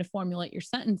trying to formulate your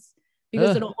sentence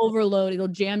because it'll overload. It'll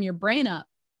jam your brain up.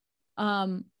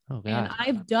 And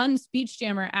I've done Speech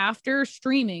Jammer after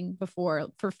streaming before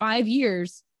for 5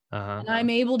 years, and I'm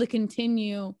able to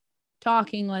continue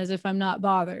talking as if I'm not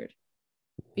bothered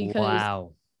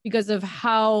because of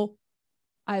how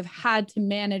I've had to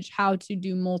manage how to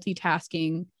do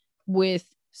multitasking with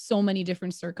so many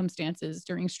different circumstances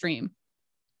during stream.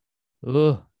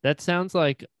 Oh, that sounds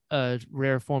like a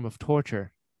rare form of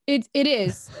torture. It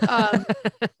is.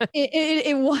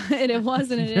 It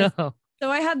was and it is. So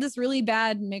I had this really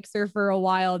bad mixer for a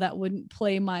while that wouldn't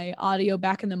play my audio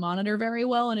back in the monitor very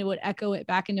well, and it would echo it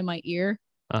back into my ear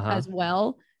as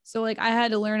well. So like I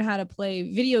had to learn how to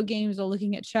play video games while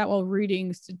looking at chat while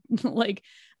reading like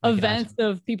events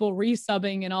of people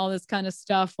resubbing and all this kind of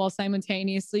stuff, while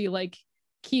simultaneously like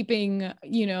keeping,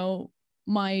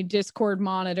 my Discord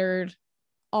monitored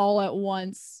all at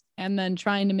once and then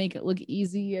trying to make it look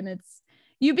easy. And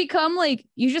you become like,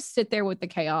 you just sit there with the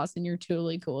chaos and you're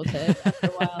totally cool with it after a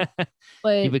while.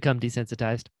 But you become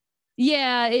desensitized.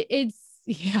 Yeah, it's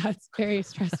very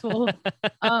stressful.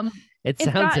 It's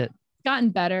gotten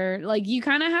better. Like you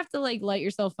kind of have to like light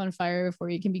yourself on fire before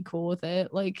you can be cool with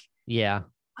it. Like, yeah,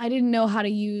 I didn't know how to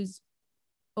use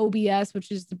OBS,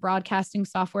 which is the broadcasting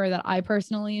software that I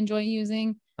personally enjoy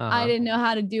using. I didn't know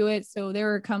how to do it. So there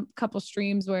were a couple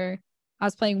streams where I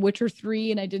was playing Witcher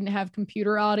 3 and I didn't have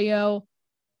computer audio.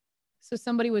 So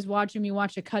somebody was watching me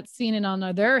watch a cutscene, and on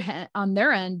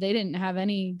their end, they didn't have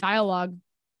any dialogue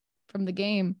from the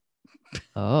game.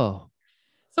 Oh.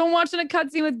 So I'm watching a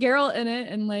cutscene with Geralt in it,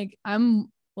 and like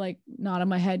I'm like nodding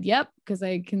my head, yep, because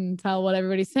I can tell what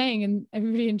everybody's saying, and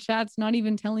everybody in chat's not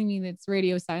even telling me that it's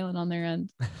radio silent on their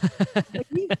end. Like, are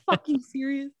you fucking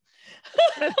serious?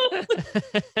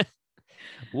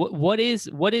 What is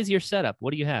your setup?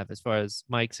 What do you have as far as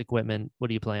mics, equipment? What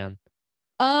do you play on?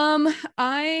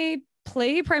 I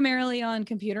play primarily on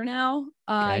computer now.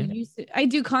 I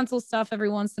do console stuff every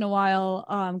once in a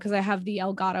while because I have the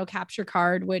Elgato capture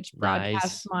card, which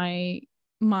broadcasts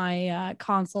my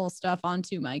console stuff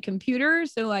onto my computer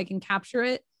so I can capture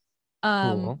it.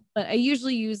 Cool. But I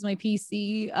usually use my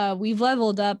PC. We've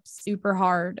leveled up super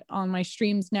hard on my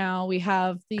streams now. We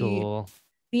have the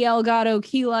the Elgato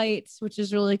key lights, which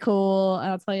is really cool.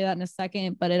 I'll tell you that in a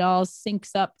second, but it all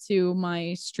syncs up to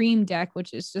my Stream Deck,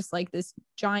 which is just like this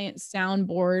giant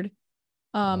soundboard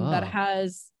that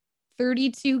has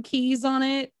 32 keys on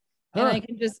it. And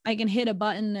I can hit a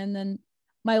button and then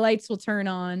my lights will turn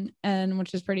on, and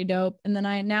which is pretty dope. And then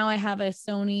I have a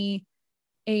Sony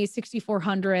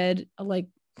A6400, like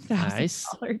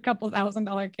 $1,000, couple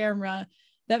 $1,000 camera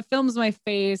that films my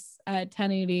face at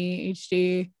 1080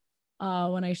 HD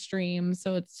when I stream.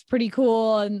 So it's pretty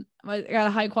cool. And I got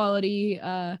a high quality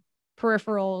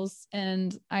peripherals,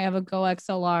 and I have a Go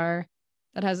XLR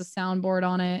that has a soundboard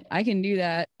on it. I can do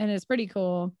that, and it's pretty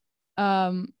cool.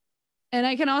 And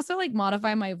I can also like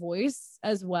modify my voice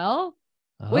as well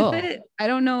with it. I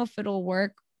don't know if it'll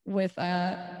work with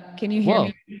can you hear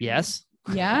me? Yes.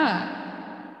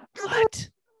 Yeah. What?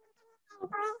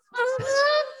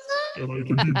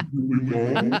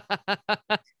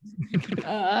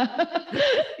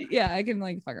 Yeah, I can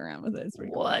like fuck around with it. It's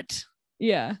pretty what? Cool.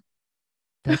 Yeah.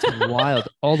 That's wild.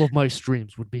 All of my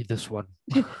streams would be this one.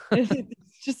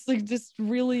 It's just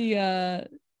really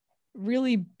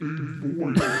really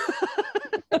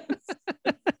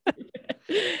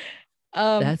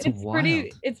That's it's wild.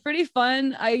 It's pretty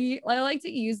fun. I like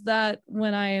to use that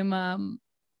when I'm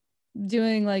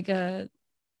doing like a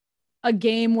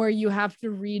game where you have to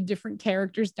read different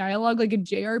characters' dialogue, like a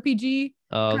JRPG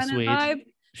kind sweet. of vibe.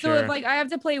 Sure. So if like I have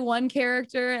to play one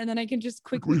character and then I can just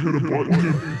quickly hit a button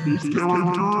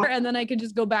and then I can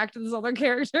just go back to this other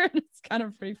character. It's kind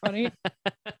of pretty funny.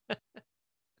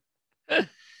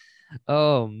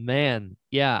 Oh man.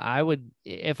 Yeah, I would,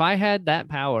 if I had that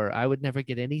power, I would never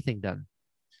get anything done.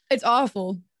 It's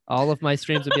awful. All of my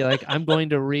streams would be like, I'm going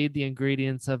to read the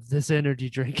ingredients of this energy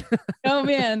drink. Oh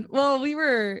man. Well,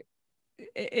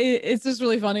 it's just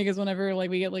really funny because whenever like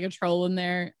we get like a troll in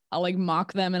there, I'll like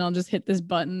mock them and I'll just hit this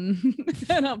button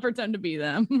and I'll pretend to be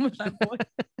them.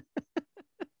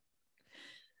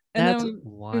 That's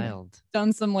wild.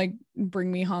 Done some like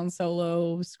bring me Han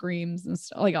Solo screams and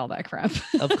stuff, like all that crap.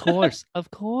 Of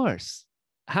course.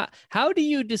 How do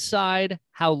you decide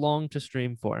how long to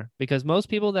stream for? Because most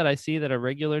people that I see that are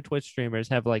regular Twitch streamers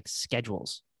have like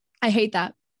schedules. I hate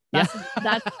that. That's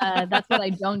what I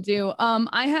don't do.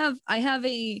 I have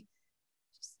a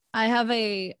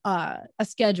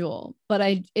schedule,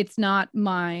 but it's not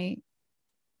my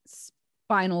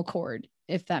spinal cord,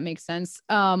 if that makes sense.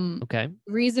 Okay.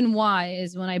 Reason why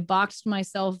is when I boxed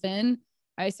myself in,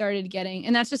 I started getting,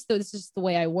 and this is just the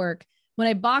way I work. When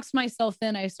I boxed myself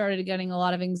in, I started getting a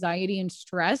lot of anxiety and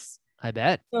stress. I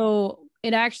bet. So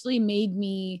it actually made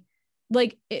me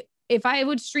like if I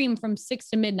would stream from 6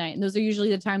 to midnight, and those are usually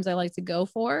the times I like to go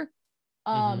for,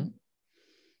 I'm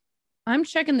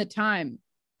checking the time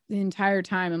the entire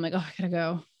time. I'm like, oh, I gotta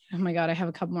go. Oh my God, I have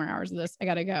a couple more hours of this. I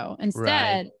gotta go.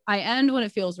 Instead, I end when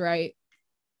it feels right.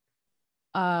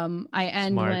 I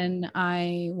end Smart. when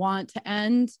I want to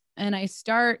end, and I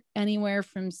start anywhere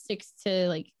from 6 to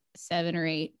like 7 or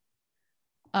 8.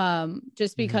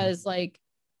 Just because like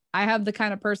I have the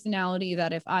kind of personality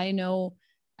that if I know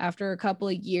after a couple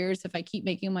of years, if I keep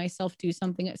making myself do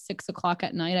something at 6 o'clock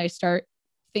at night, I start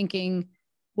thinking,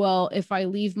 well, if I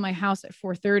leave my house at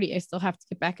 4:30, I still have to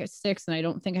get back at 6 and I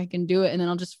don't think I can do it. And then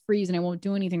I'll just freeze and I won't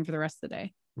do anything for the rest of the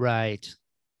day. Right.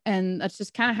 And that's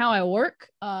just kind of how I work.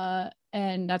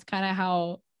 And that's kind of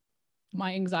how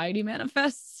my anxiety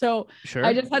manifests. So sure.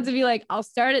 I just had to be like, I'll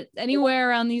start it anywhere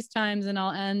around these times and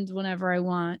I'll end whenever I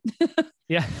want.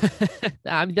 Yeah.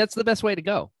 I mean, that's the best way to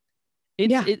go.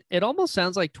 It almost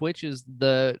sounds like Twitch is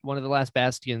one of the last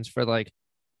bastions for like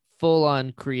full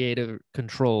on creative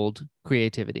controlled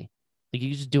creativity. Like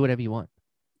you just do whatever you want.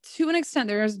 To an extent,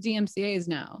 there's DMCAs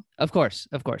now. Of course.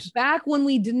 Back when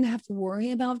we didn't have to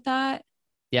worry about that.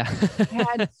 Yeah. I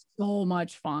had so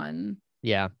much fun.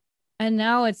 Yeah. And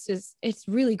now it's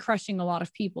really crushing a lot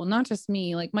of people, not just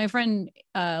me. Like my friend,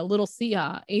 Little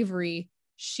Sia, Avery,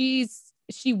 she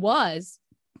was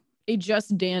a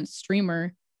Just Dance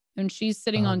streamer, and she's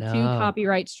sitting on 2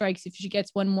 copyright strikes. If she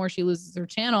gets one more, she loses her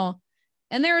channel.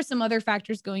 And there are some other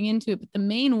factors going into it, but the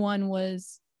main one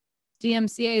was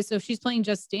DMCA. So if she's playing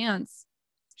Just Dance,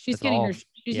 she's getting her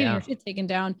shit taken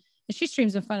down, and she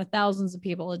streams in front of thousands of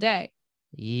people a day.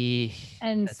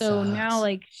 And so now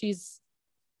like she's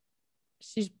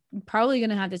probably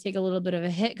going to have to take a little bit of a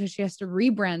hit because she has to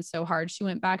rebrand so hard. She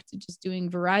went back to just doing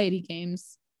variety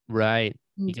games. Right.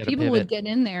 People would get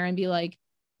in there and be like,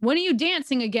 when are you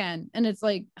dancing again? And it's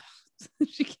like,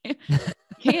 she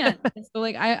can't. So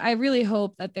like, I really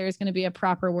hope that there's going to be a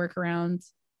proper workaround,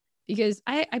 because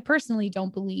I personally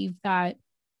don't believe that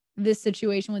this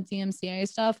situation with DMCA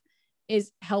stuff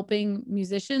is helping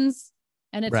musicians.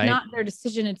 and it's not their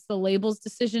decision. It's the label's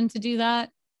decision to do that.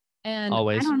 And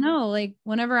always. I don't know, like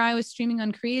whenever I was streaming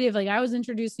on Creative, like I was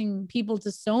introducing people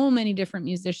to so many different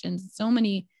musicians, so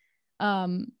many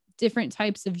different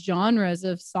types of genres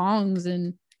of songs.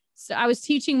 And so I was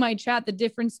teaching my chat the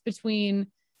difference between,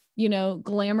 you know,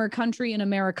 glamour country and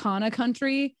Americana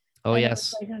country. Oh, and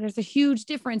yes. like, there's a huge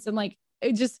difference. And like,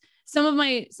 it just, some of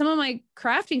my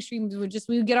crafting streams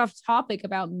we would get off topic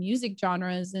about music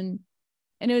genres, and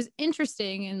it was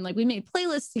interesting. And like, we made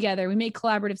playlists together. We made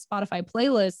collaborative Spotify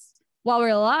playlists while we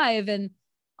were live. And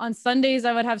on Sundays,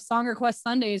 I would have song request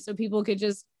Sundays, so people could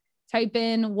just type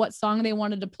in what song they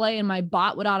wanted to play, and my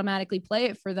bot would automatically play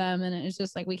it for them. And it's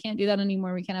just like, we can't do that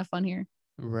anymore. We can't have fun here.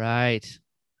 Right.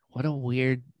 What a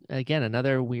weird, again,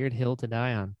 another weird hill to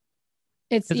die on.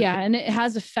 And it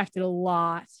has affected a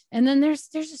lot. And then there's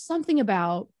just something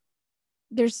about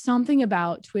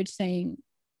Twitch saying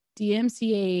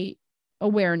DMCA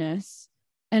awareness,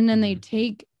 and then they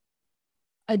take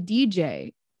a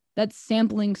DJ that's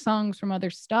sampling songs from other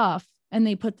stuff and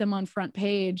they put them on front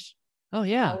page. Oh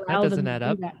yeah, that doesn't add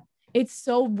up. It's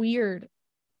so weird,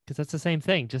 because that's the same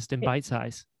thing, just in bite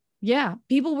size. Yeah,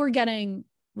 people were getting,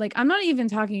 like, I'm not even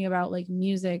talking about like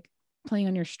music playing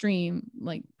on your stream,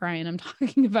 like Brian. I'm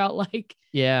talking about like,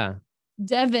 yeah,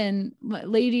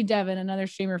 Lady Devin, another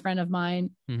streamer friend of mine,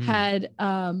 had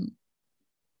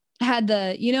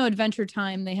the, you know, Adventure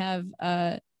Time. They have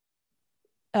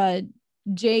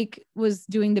Jake was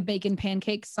doing the bacon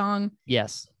pancake song.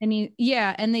 Yes. And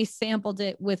and they sampled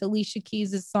it with Alicia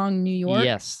Keys' song New York.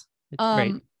 Yes. It's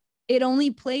great. It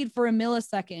only played for a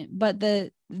millisecond, but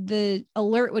the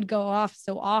alert would go off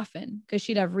so often because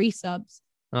she'd have resubs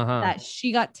that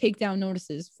she got takedown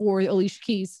notices for Alicia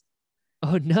Keys.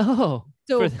 Oh no.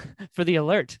 So for the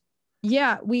alert.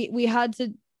 Yeah, we had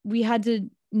to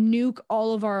nuke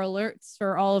all of our alerts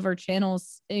for all of our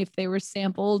channels if they were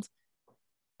sampled.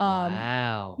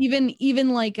 Wow. Even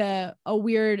like a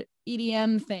weird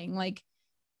EDM thing. Like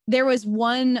there was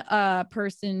one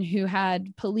person who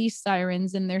had police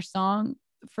sirens in their song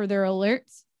for their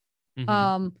alerts.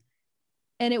 And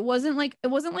it wasn't like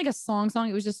a song.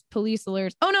 It was just police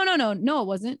alerts. Oh no, it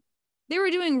wasn't. They were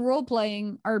doing role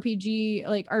playing RPG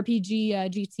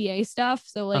GTA stuff.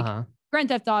 So like Grand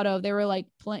Theft Auto, they were like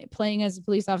playing as a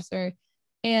police officer,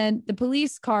 and the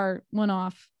police car went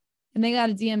off and they got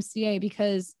a DMCA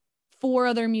because 4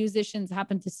 other musicians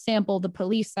happened to sample the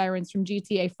police sirens from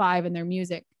GTA 5 in their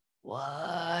music.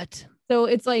 What? So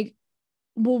it's like,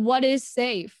 well, what is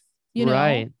safe? You know?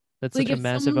 Right. That's like such a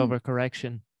massive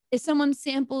overcorrection. If someone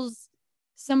samples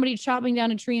somebody chopping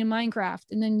down a tree in Minecraft,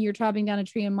 and then you're chopping down a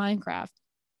tree in Minecraft,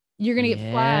 you're going to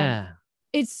get flagged.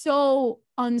 It's so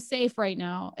unsafe right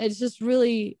now. It's just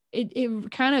really,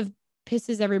 it kind of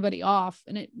pisses everybody off,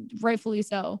 and it rightfully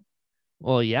so.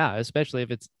 Well, yeah, especially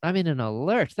if it's, I mean, an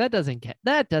alert that doesn't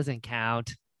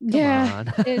count. Come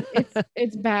on.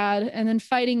 It's bad. And then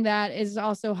fighting that is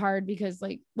also hard because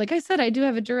like I said, I do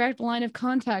have a direct line of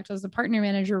contact as a partner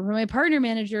manager. My partner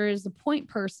manager is the point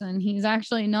person. He's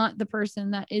actually not the person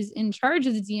that is in charge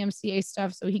of the DMCA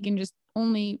stuff. So he can just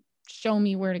only show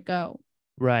me where to go.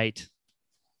 Right.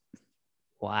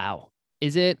 Wow.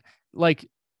 Is it like,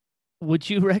 would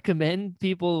you recommend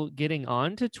people getting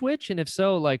on to Twitch? And if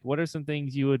so, like, what are some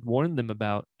things you would warn them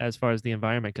about as far as the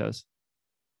environment goes?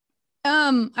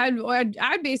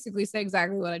 I'd basically say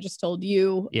exactly what I just told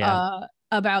you.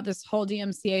 About this whole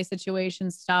DMCA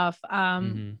situation stuff. I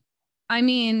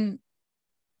mean,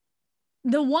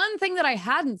 the one thing that I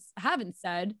haven't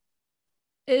said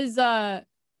is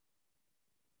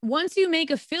once you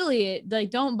make affiliate, like,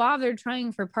 don't bother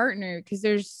trying for partner, because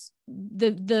there's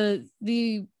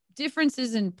the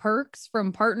differences in perks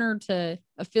from partner to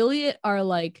affiliate are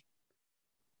like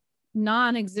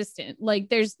non-existent. Like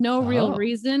there's no real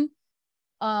reason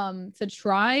to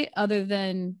try other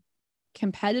than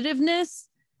competitiveness,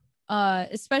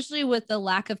 especially with the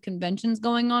lack of conventions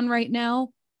going on right now.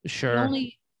 Sure. The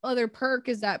only other perk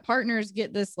is that partners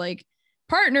get this like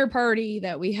partner party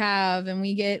that we have, and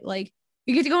we get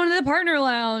to go into the partner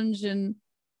lounge, and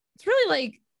it's really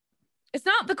like, it's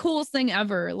not the coolest thing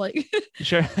ever. Like,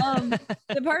 sure.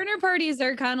 The partner parties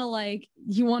are kind of like,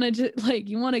 you want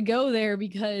to go there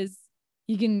because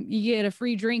you get a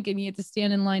free drink and you get to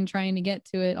stand in line trying to get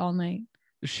to it all night.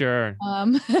 Sure.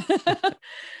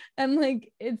 And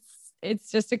like, it's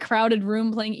just a crowded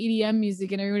room playing EDM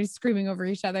music and everybody's screaming over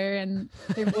each other and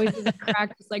their voices are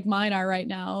cracked just like mine are right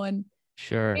now. And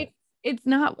sure. It's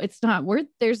not worth,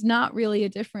 there's not really a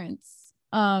difference.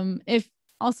 If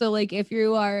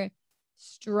you are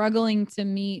struggling to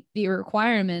meet the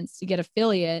requirements to get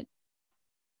affiliate,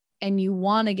 and you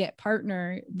want to get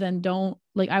partner, then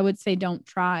I would say don't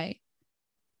try,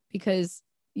 because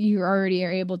you already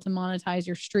are able to monetize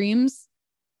your streams.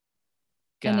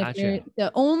 Gotcha. And if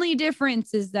the only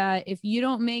difference is that if you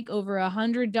don't make over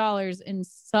 $100 in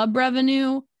sub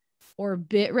revenue or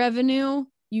bit revenue,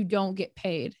 you don't get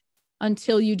paid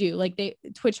until you do. Like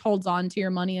Twitch holds on to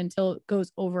your money until it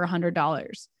goes over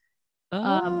 $100.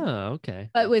 Okay.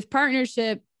 But with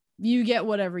partnership, you get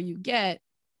whatever you get.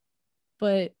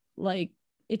 But like,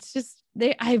 it's just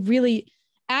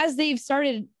as they've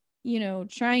started,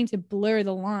 trying to blur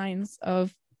the lines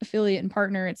of affiliate and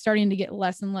partner, it's starting to get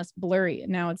less and less blurry.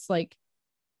 And now it's like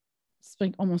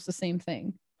almost the same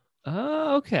thing.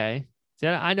 Oh, okay. See,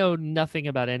 I know nothing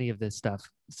about any of this stuff.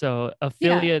 So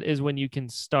affiliate is when you can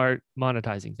start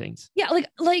monetizing things. Yeah. To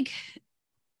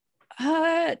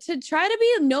try to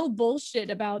be no bullshit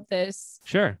about this.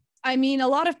 Sure. I mean, a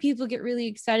lot of people get really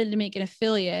excited to make an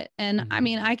affiliate. And I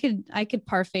mean, I could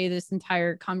parfait this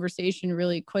entire conversation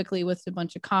really quickly with a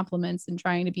bunch of compliments and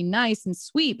trying to be nice and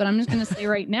sweet. But I'm just going to say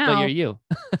right now, but you're you.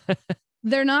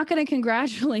 They're not going to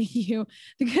congratulate you,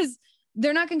 because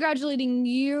they're not congratulating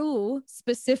you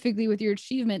specifically with your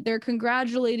achievement. They're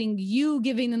congratulating you,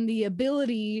 giving them the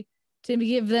ability to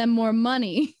give them more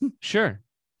money. Sure.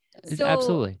 So,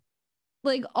 absolutely.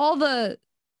 Like all the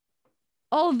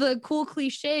cool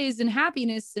cliches and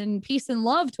happiness and peace and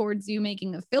love towards you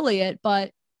making affiliate.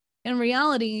 But in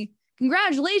reality,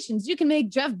 congratulations, you can make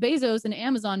Jeff Bezos and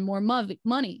Amazon more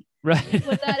money. Right. That's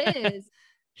what that is.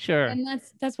 Sure. And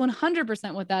that's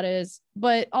 100% what that is.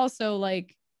 But also,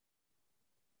 like,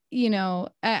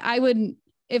 I wouldn't,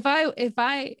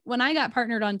 when I got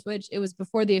partnered on Twitch, it was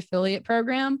before the affiliate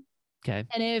program. Okay.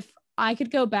 And if I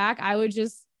could go back, I would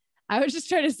just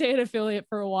try to stay an affiliate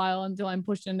for a while until I'm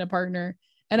pushed into partner.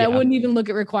 And I wouldn't even look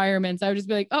at requirements. I would just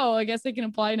be like, oh, I guess I can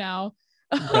apply now.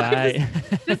 Right.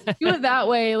 just do it that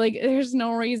way. Like, there's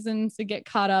no reason to get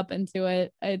caught up into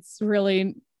it. It's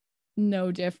really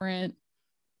no different.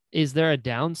 Is there a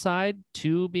downside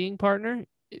to being partner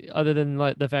other than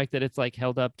like the fact that it's like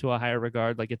held up to a higher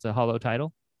regard, like it's a hollow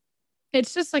title?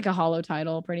 It's just like a hollow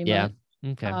title, pretty much.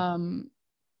 Okay.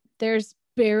 There's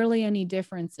barely any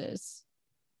differences.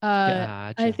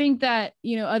 Gotcha. I think that,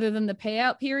 other than the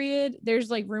payout period, there's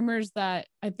like rumors that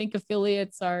I think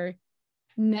affiliates are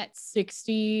net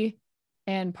 60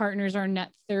 and partners are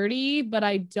net 30, but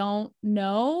I don't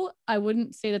know. I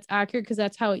wouldn't say that's accurate because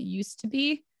that's how it used to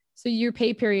be. So your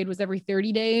pay period was every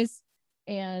 30 days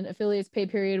and affiliates pay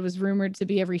period was rumored to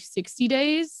be every 60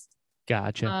 days.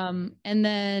 Gotcha. And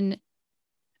then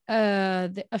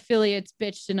the affiliates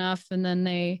bitched enough and then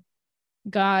they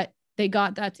got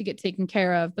that to get taken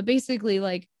care of. But basically,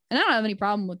 like, and I don't have any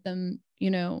problem with them,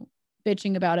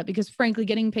 bitching about it, because frankly,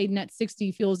 getting paid net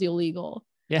 60 feels illegal.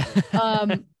 Yeah.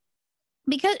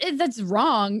 Because that's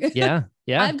wrong. Yeah.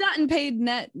 Yeah. I've gotten paid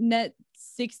net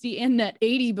 60 and net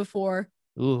 80 before.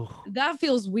 Ooh. That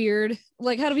feels weird.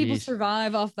 Like, how do people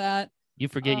survive off that? You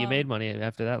forget you made money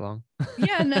after that long.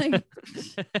 Yeah. No,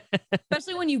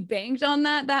 especially when you banked on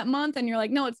that month and you're like,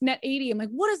 no, it's net 80. I'm like,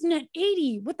 what is net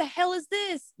 80? What the hell is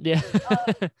this? Yeah.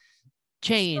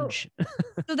 Change.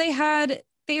 So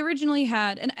they originally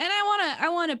had, and I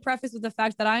want to preface with the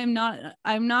fact that I'm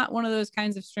not one of those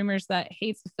kinds of streamers that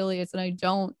hates affiliates, and I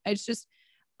don't. It's just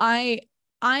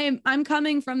I'm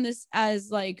coming from this as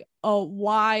like, oh,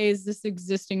 why is this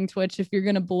existing Twitch? If you're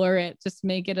gonna blur it, just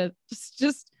make it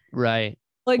just right.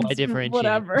 Like, why differentiate?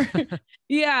 Whatever.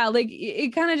 Yeah, like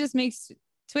it kind of just makes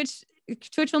Twitch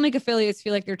will make affiliates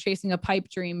feel like they're chasing a pipe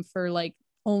dream for like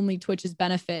only Twitch's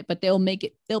benefit, but they'll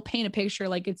paint a picture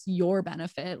like it's your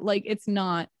benefit. Like, it's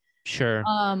not. Sure.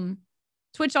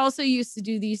 Twitch also used to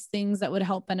do these things that would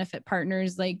help benefit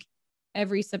partners. Like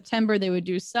every September they would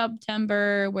do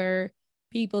September, where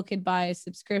people could buy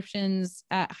subscriptions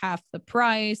at half the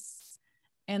price.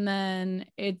 And then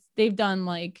they've done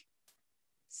like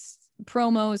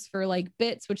promos for like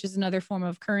bits, which is another form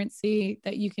of currency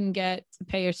that you can get to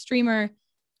pay a streamer,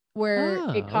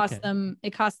 where it costs them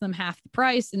half the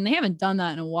price, and they haven't done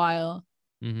that in a while.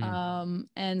 Mm-hmm.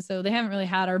 And so they haven't really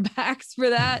had our backs for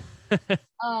that.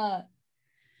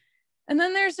 And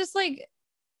then there's just like,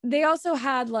 they also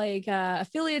had like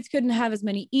affiliates couldn't have as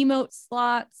many emote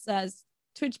slots as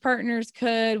Twitch partners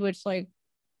could, which like,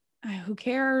 who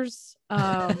cares?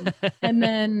 And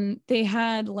then they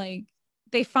had like,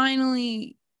 they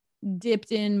finally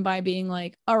dipped in by being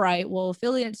like, all right, well,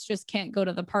 affiliates just can't go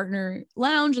to the partner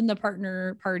lounge and the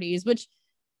partner parties, which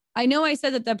I know I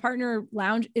said that the partner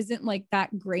lounge isn't like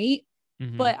that great,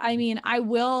 but I mean,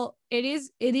 it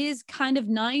is kind of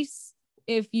nice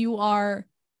if you are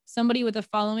somebody with a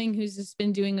following who's just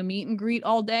been doing a meet and greet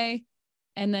all day.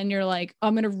 and then you're like,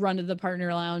 I'm going to run to the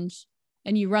partner lounge,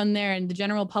 and you run there and the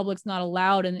general public's not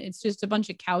allowed. And it's just a bunch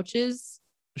of couches.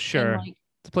 Sure. And like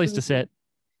it's a place food. to sit.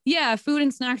 Yeah. Food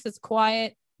and snacks. It's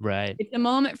quiet. Right. It's a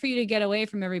moment for you to get away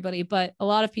from everybody. But a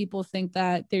lot of people think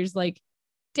that there's like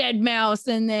dead mouse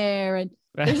in there, and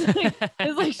there's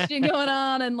like shit going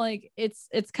on. And like, it's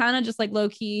kind of just like low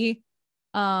key.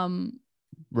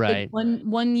 Right. Like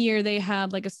one year they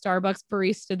had like a Starbucks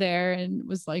barista there and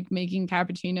was like making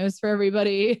cappuccinos for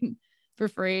everybody for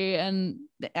free. And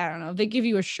I don't know, they give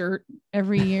you a shirt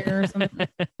every year or something.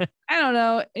 I don't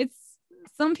know. It's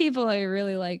some people I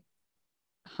really like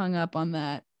hung up on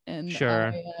that. And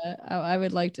sure. I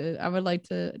would like to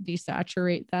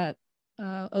desaturate that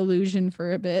illusion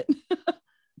for a bit.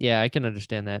 Yeah, I can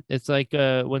understand that. It's like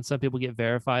when some people get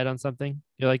verified on something.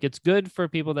 You're like, it's good for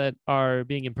people that are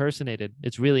being impersonated.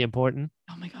 It's really important.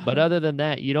 Oh my God. But other than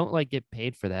that, you don't like get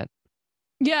paid for that.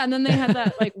 Yeah, and then they had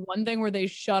that like one thing where they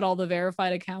shut all the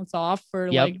verified accounts off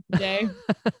for like a day.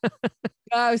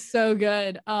 That was so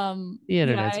good. The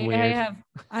internet's weird.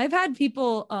 I've had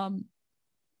people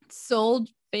sold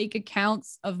fake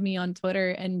accounts of me on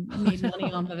Twitter and made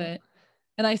money off of it.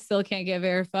 And I still can't get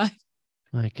verified.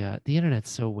 My God, the internet's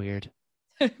so weird.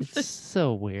 It's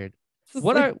so weird.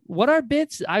 What are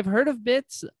bits? I've heard of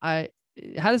bits. How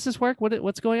does this work?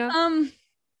 What's going on?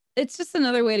 It's just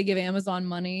another way to give Amazon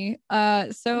money.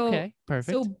 Okay,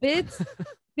 perfect. So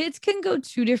bits can go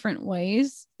two different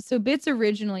ways. So bits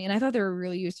originally, and I thought they were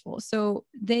really useful. So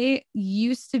they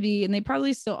used to be, and they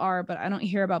probably still are, but I don't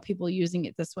hear about people using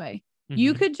it this way. Mm-hmm.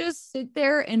 You could just sit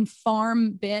there and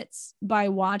farm bits by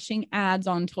watching ads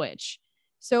on Twitch.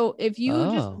 So if you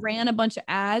just ran a bunch of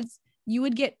ads, you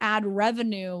would get ad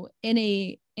revenue in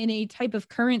a type of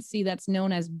currency that's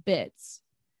known as bits.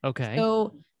 Okay.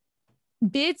 So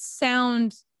bits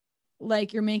sound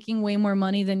like you're making way more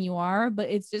money than you are,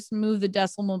 but it's just move the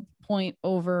decimal point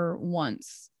over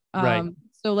once. Right.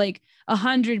 So like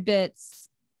 100 bits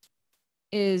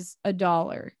is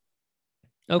 $1.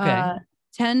 Okay.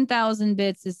 10,000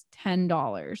 bits is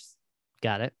 $10.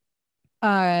 Got it.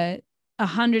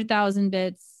 100,000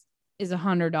 bits is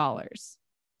 $100.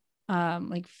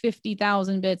 Like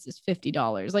 50,000 bits is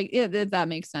 $50. Like that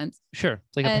makes sense. Sure.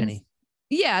 It's like a penny.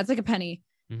 Yeah, it's like a penny.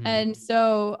 Mm-hmm. And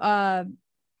so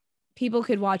people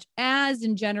could watch ads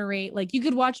and generate, like you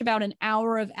could watch about an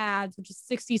hour of ads, which is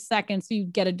 60 seconds. So you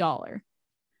get $1. Okay.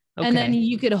 And then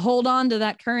you could hold on to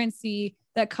that currency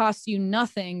that costs you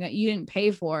nothing, that you didn't pay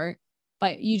for,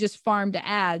 but you just farmed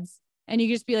ads. And you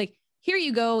just be like, here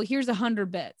you go. Here's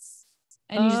 100 bits.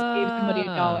 And you just gave somebody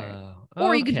 $1.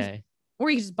 Or you could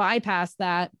just bypass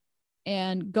that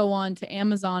and go on to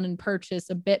Amazon and purchase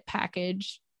a bit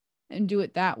package and do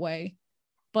it that way.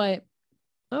 But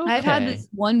I've had this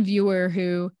one viewer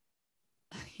who,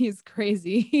 he's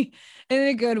crazy in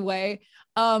a good way.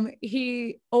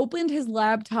 He opened his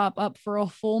laptop up for a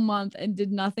full month and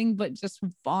did nothing but just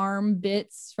farm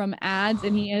bits from ads,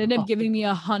 and he ended up giving me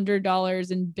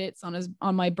 $100 in bits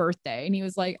on my birthday. And he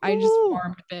was like, I just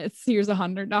farmed bits, here's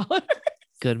 $100.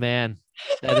 Good man.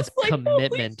 That is like,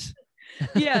 commitment.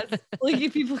 Yes, like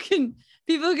if people can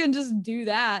just do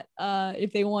that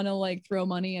if they want to like throw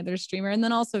money at their streamer. And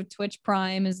then also Twitch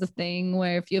Prime is the thing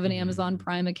where if you have an Amazon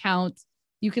Prime account,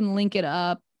 you can link it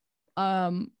up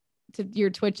to your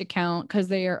Twitch account because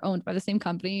they are owned by the same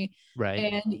company.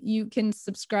 Right. And you can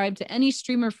subscribe to any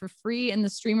streamer for free, and the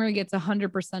streamer gets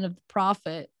 100% of the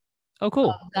profit. Oh,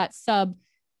 cool. That sub.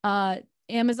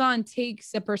 Amazon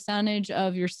takes a percentage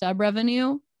of your sub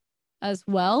revenue as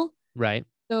well. Right.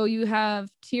 So you have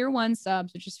tier 1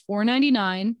 subs, which is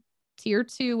 $4.99, tier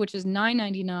 2, which is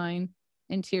 $9.99,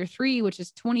 and tier 3, which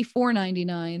is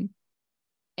 $24.99.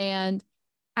 And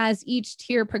as each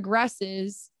tier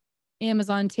progresses,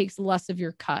 Amazon takes less of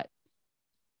your cut.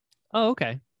 Oh,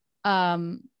 okay.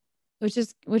 Which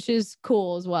is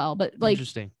cool as well. But like,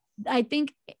 interesting. I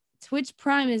think Twitch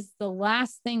Prime is the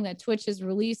last thing that Twitch has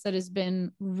released that has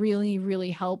been really, really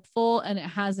helpful.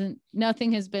 And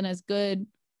nothing has been as good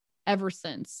ever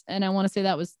since. And I want to say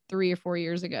that was 3 or 4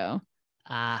 years ago.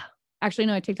 Actually,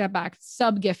 no, I take that back.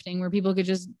 Sub gifting, where people could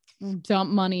just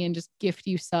dump money and just gift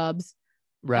you subs.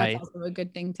 Right. That's also a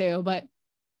good thing too. But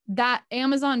that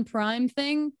Amazon Prime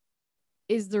thing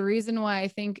is the reason why I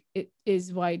think it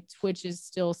is why Twitch is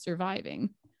still surviving.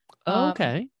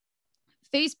 Okay.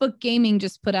 Facebook Gaming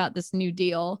just put out this new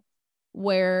deal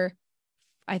where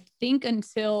I think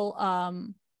until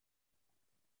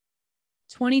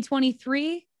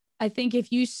 2023, I think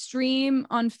if you stream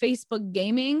on Facebook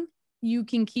Gaming, you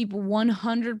can keep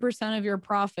 100% of your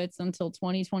profits until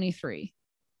 2023.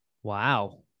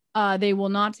 Wow. They will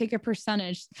not take a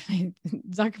percentage.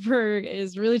 Zuckerberg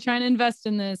is really trying to invest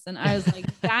in this. And I was like,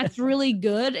 that's really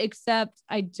good, except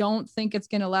I don't think it's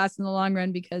going to last in the long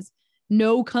run because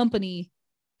no company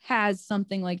has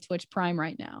something like Twitch Prime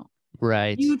right now.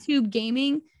 Right. YouTube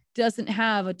gaming doesn't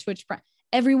have a Twitch Prime.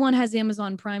 Everyone has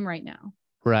Amazon Prime right now.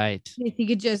 Right. If you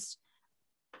could just,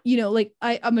 like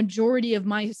a majority of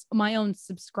my own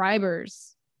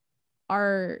subscribers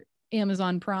are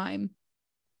Amazon Prime.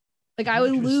 Like I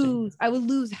would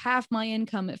lose half my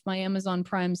income if my Amazon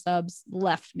Prime subs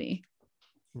left me.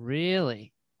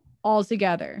 Really?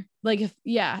 Altogether. Like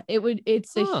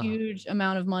it's a huge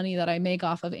amount of money that I make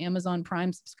off of Amazon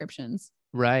Prime subscriptions.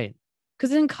 Right.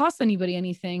 Because it didn't cost anybody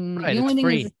anything. Right. The only thing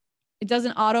free. is it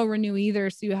doesn't auto renew either.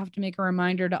 So you have to make a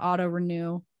reminder to auto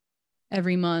renew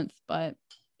every month. But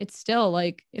it's still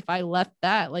like, if I left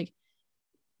that, like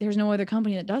there's no other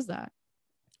company that does that.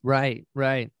 Right.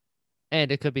 Right.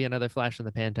 And it could be another flash in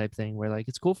the pan type thing where like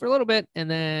it's cool for a little bit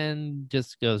and then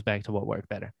just goes back to what worked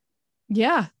better.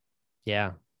 Yeah.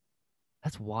 Yeah.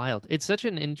 That's wild. It's such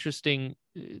an interesting,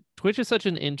 Twitch is such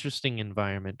an interesting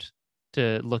environment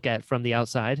to look at from the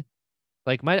outside.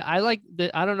 Like I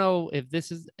don't know if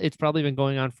it's probably been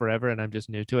going on forever and I'm just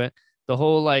new to it. The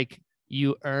whole, like,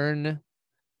 you earn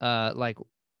like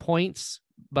points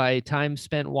by time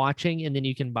spent watching and then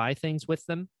you can buy things with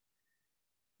them.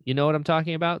 You know what I'm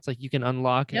talking about? It's like you can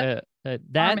unlock that.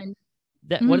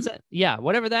 Mm-hmm. What is that? Yeah,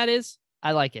 whatever that is.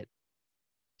 I like it.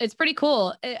 It's pretty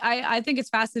cool. I think it's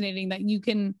fascinating that you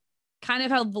can kind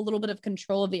of have a little bit of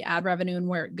control of the ad revenue and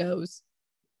where it goes.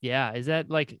 Yeah. Is that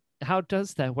like, how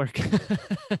does that work?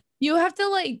 You have to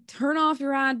like turn off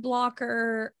your ad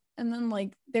blocker, and then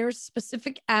like there's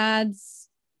specific ads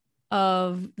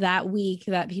of that week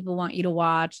that people want you to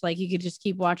watch. Like you could just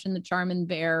keep watching the Charmin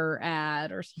Bear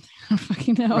ad or something. I don't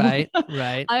fucking know.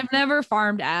 Right. I've never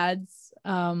farmed ads.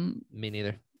 Me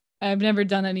neither. I've never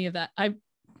done any of that. I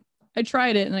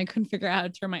tried it and I couldn't figure out how to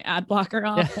turn my ad blocker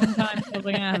off one time. So I was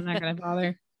like, I'm not gonna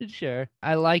bother. Sure.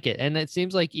 I like it. And it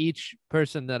seems like each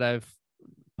person that I've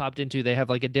popped into, they have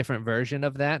like a different version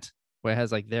of that where it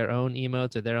has like their own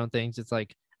emotes or their own things. It's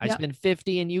like, I spend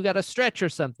 50 and you got a stretch or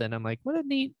something. I'm like, what a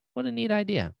neat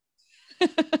idea.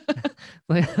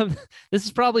 Like, this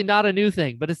is probably not a new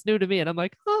thing, but it's new to me. And I'm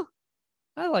like, oh,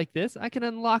 I like this. I can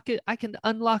unlock it. I can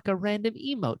unlock a random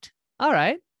emote. All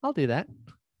right, I'll do that.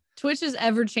 Twitch is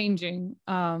ever changing.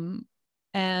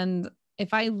 And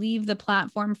if I leave the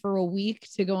platform for a week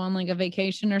to go on like a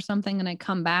vacation or something and I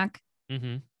come back,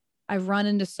 I run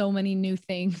into so many new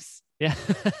things. Yeah.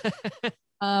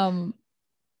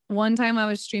 One time I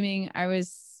was streaming,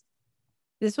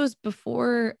 this was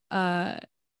before,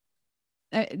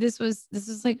 this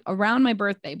was like around my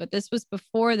birthday, but this was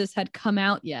before this had come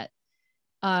out yet.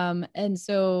 And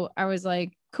so I was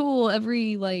like, cool,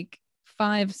 every like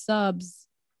 5 subs,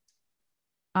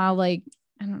 I'll like,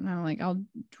 I don't know, like I'll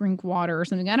drink water or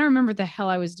something. I don't remember what the hell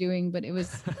I was doing, but it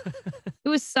was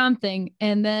something.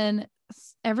 And then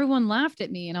everyone laughed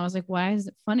at me and I was like, why is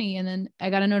it funny? And then I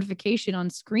got a notification on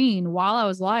screen while I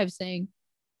was live saying,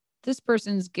 this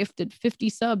person's gifted 50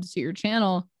 subs to your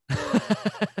channel. And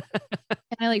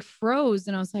I like froze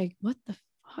and I was like, what the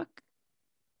fuck?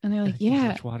 And they're like, yeah,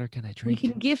 much water can I drink? we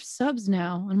can gift subs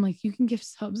now. And I'm like, you can gift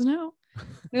subs now?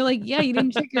 They're like, yeah, you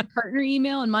didn't check your partner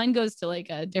email, and mine goes to like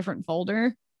a different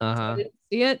folder. So I didn't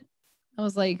see it. I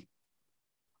was like,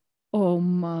 oh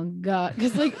my God.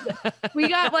 Because like we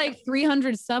got like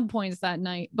 300 sub points that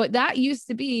night. But that used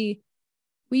to be,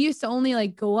 we used to only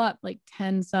like go up like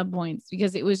 10 sub points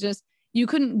because it was just, you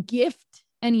couldn't gift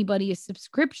anybody a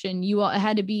subscription. You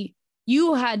had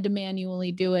to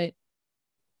manually do it.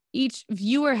 Each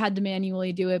viewer had to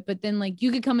manually do it. But then like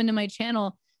you could come into my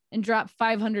channel and drop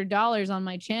 $500 on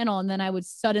my channel, and then I would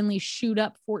suddenly shoot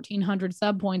up 1,400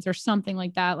 sub points or something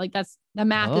like that. Like the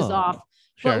math is off.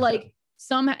 Sure. But like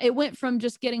somehow it went from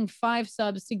just getting 5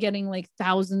 subs to getting like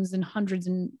thousands and hundreds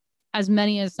and as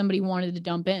many as somebody wanted to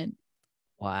dump in.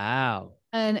 Wow.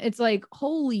 And it's like,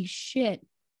 holy shit.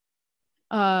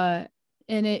 And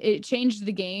it changed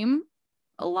the game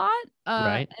a lot.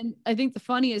 Right. And I think the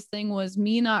funniest thing was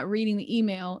me not reading the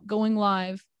email, going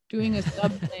live, doing a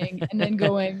sub thing, and then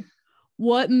going,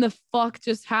 what in the fuck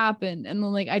just happened? And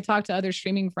then like I talked to other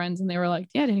streaming friends and they were like,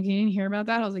 yeah, you didn't hear about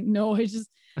that? I was like, no,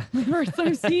 my first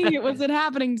time seeing it wasn't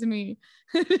happening to me.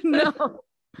 No.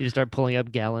 You just start pulling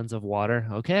up gallons of water.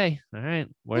 Okay. All right.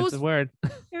 Where's the word?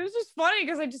 It was just funny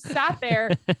because I just sat there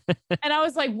and I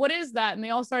was like, what is that? And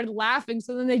they all started laughing.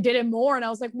 So then they did it more. And I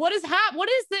was like, what is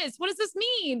this? What does this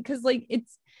mean? Because like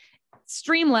it's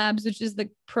Streamlabs, which is the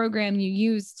program you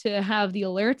use to have the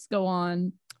alerts go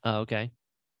on. Oh, okay.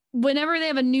 whenever they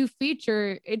have a new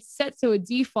feature, it's set to a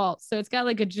default. So it's got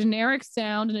like a generic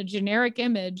sound and a generic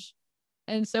image.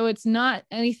 And so it's not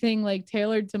anything like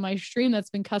tailored to my stream that's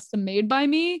been custom made by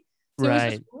me. So it was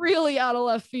just really out of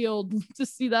left field to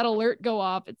see that alert go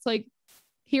off. It's like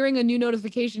hearing a new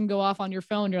notification go off on your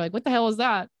phone. You're like, what the hell is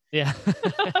that? Yeah.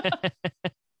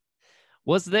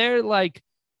 Was there like,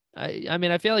 I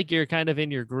mean, I feel like you're kind of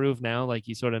in your groove now. Like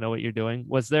you sort of know what you're doing.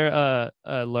 Was there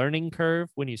a learning curve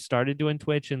when you started doing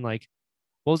Twitch, and like,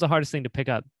 what was the hardest thing to pick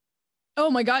up? Oh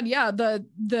my God. Yeah.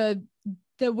 The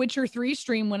Witcher 3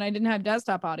 stream when I didn't have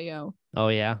desktop audio. Oh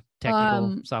yeah.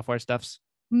 Technical software stuffs.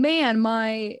 Man,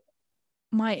 my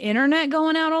internet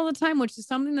going out all the time, which is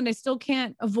something that I still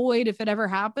can't avoid if it ever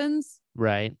happens.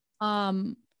 Right.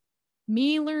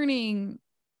 Me learning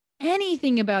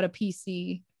anything about a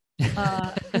PC,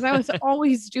 because I was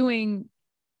always doing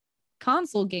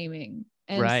console gaming.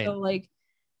 And so like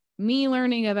me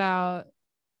learning about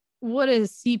what a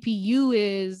CPU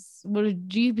is, what a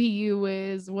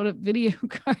GPU is, what a video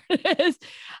card is,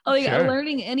 like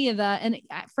learning any of that. And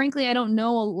frankly, I don't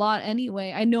know a lot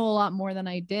anyway. I know a lot more than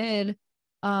I did.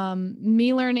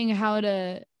 Me learning how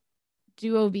to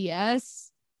do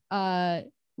OBS,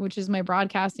 which is my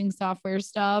broadcasting software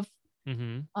stuff.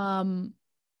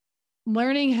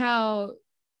 Learning how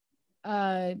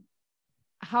to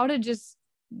just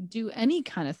do any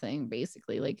kind of thing,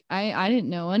 basically. Like I didn't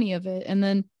know any of it. And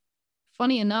then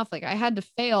funny enough, like I had to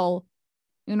fail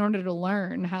in order to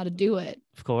learn how to do it.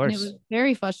 Of course. And it was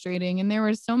very frustrating. And there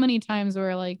were so many times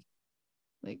where like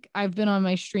I've been on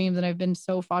my streams and I've been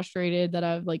so frustrated that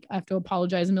I have to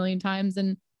apologize a million times.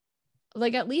 And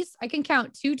like, at least I can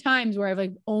count 2 times where I've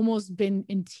like almost been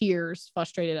in tears,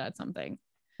 frustrated at something.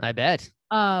 I bet.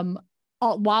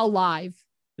 While live.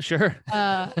 Sure.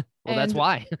 Well, that's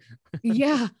why.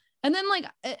 Yeah. And then like,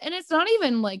 and it's not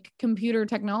even like computer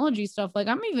technology stuff. Like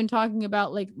I'm even talking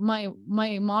about like my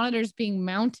monitors being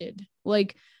mounted.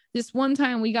 Like this one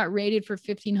time we got rated for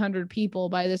 1,500 people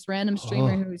by this random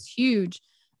streamer who was huge.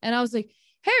 And I was like,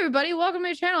 hey everybody, welcome to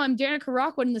my channel. I'm Danica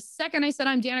Rockwood. And the second I said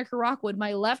I'm Danica Rockwood,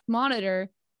 my left monitor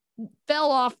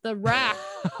fell off the rack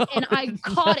and I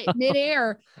caught it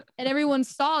midair, and everyone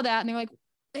saw that and they're like,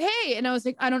 hey. And I was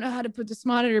like, I don't know how to put this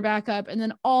monitor back up. And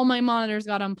then all my monitors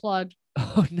got unplugged.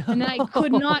 Oh no. And then I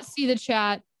could not see the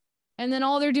chat. And then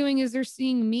all they're doing is they're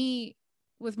seeing me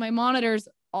with my monitors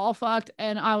all fucked.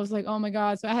 And I was like, oh my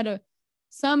God. So I had to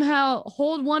somehow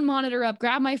hold one monitor up,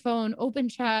 grab my phone, open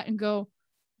chat and go,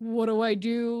 what do I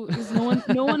do? Is no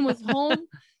one was home.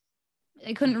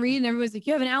 I couldn't read. And everybody's like,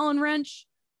 you have an Allen wrench?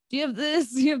 Do you have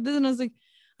this? Do you have this? And I was like,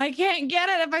 I can't get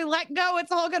it. If I let go,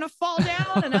 it's all going to fall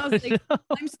down. And I was like,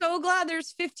 I'm so glad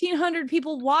there's 1,500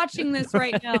 people watching this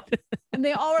right now. And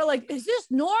they all were like, is this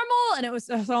normal? And it was,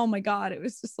 oh my God, it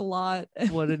was just a lot.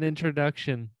 What an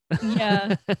introduction.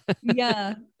 Yeah.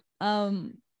 Yeah.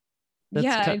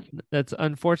 That's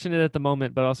unfortunate at the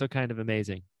moment, but also kind of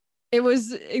amazing. It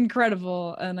was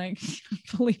incredible. And I can't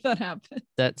believe that happened.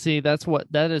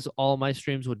 That is all my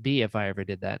streams would be if I ever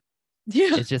did that.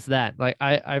 Yeah. It's just that like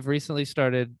I've recently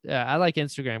started, I like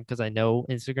Instagram because I know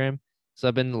Instagram. So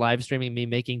I've been live streaming me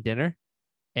making dinner,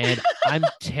 and I'm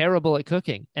terrible at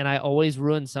cooking and I always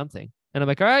ruin something. And I'm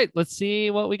like, all right, let's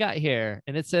see what we got here.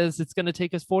 And it says it's going to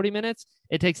take us 40 minutes.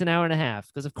 It takes an hour and a half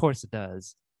because of course it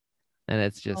does. And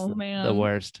it's just the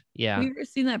worst. Yeah. Have you ever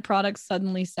seen that product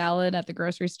Suddenly Salad at the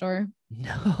grocery store?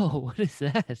 No. What is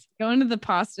that? Go into the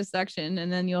pasta section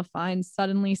and then you'll find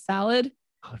Suddenly Salad.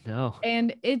 Oh no.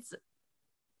 And it's,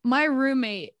 my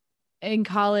roommate in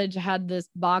college had this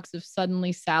box of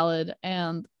Suddenly Salad,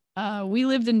 and we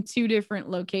lived in 2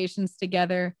 different locations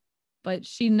together, but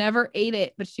she never ate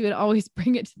it, but she would always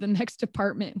bring it to the next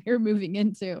apartment we were moving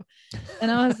into. And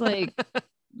I was like,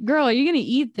 girl, are you going to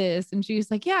eat this? And she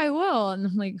was like, yeah, I will. And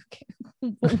I'm like,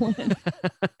 okay.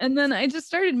 And then I just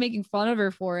started making fun of her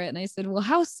for it. And I said, well,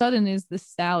 how sudden is this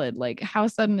salad? Like, how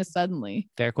sudden is suddenly?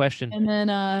 Fair question. And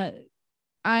then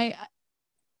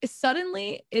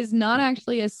suddenly is not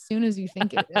actually as soon as you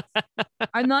think it is.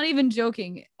 I'm not even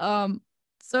joking.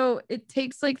 So it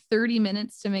takes like 30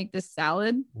 minutes to make this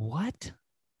salad. What?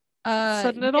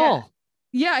 Sudden at yeah. all?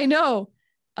 Yeah, I know.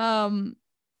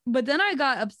 But then I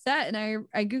got upset and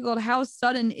I Googled how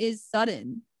sudden is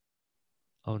sudden.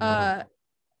 Oh no.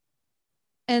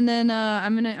 And then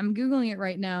I'm Googling it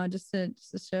right now just to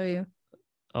show you.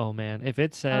 Oh man. If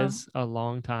it says a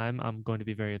long time, I'm going to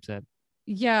be very upset.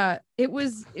 Yeah, it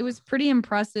was pretty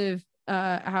impressive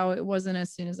how it wasn't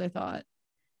as soon as I thought.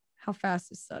 How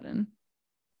fast is sudden?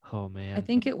 Oh man. I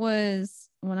think it was,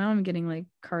 well, now I'm getting like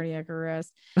cardiac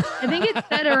arrest. I think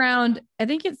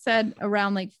it said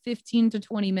around like 15 to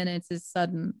 20 minutes is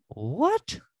sudden.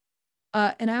 What?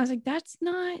 And I was like, that's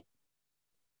not.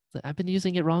 I've been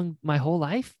using it wrong my whole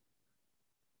life.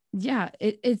 Yeah,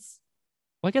 it's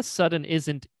Well, I guess sudden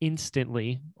isn't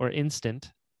instantly or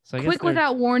instant. So I guess quick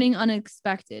without warning,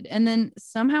 unexpected. And then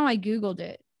somehow I Googled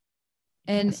it,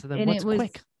 and so then and what's it was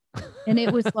quick? and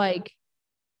it was like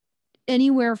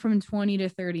anywhere from 20 to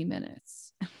 30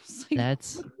 minutes. Like,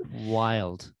 That's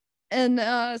wild. and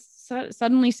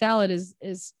suddenly salad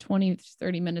is 20 to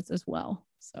 30 minutes as well.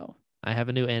 So I have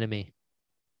a new enemy.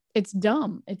 it's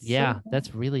dumb. It's Yeah, so dumb.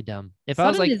 that's really dumb. If Sudden I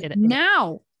was like, is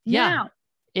now.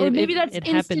 Or maybe that's it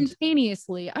happened.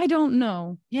 instantaneously. I don't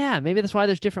know. Yeah, maybe that's why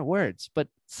there's different words. But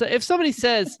so if somebody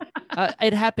says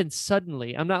it happened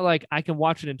suddenly, I'm not like I can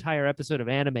watch an entire episode of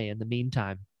anime in the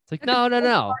meantime. It's like, no.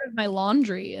 Part of my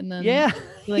laundry, and then Yeah,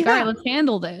 be like, all right, let's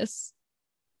handle this.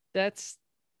 That's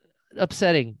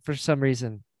upsetting for some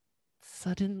reason.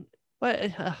 Sudden,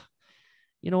 what?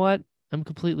 You know what? I'm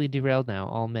completely derailed now,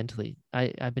 all mentally.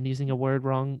 I've been using a word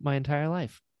wrong my entire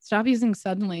life. Stop using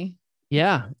suddenly.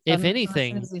 Yeah, if Suddenly,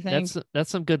 anything, that's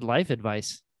some good life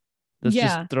advice. Let's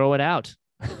just throw it out.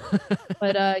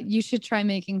 But you should try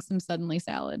making some suddenly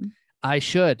salad. I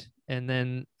should, and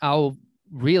then I'll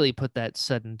really put that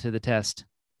sudden to the test.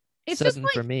 It's sudden just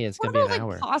like, for me, it's gonna be an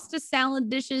hour. Pasta salad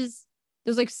dishes.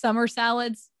 Those like summer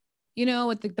salads,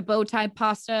 with the bow tie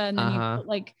pasta, and then you put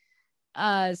like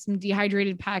some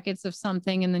dehydrated packets of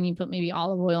something, and then you put maybe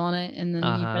olive oil on it, and then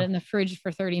you put it in the fridge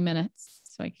for 30 minutes.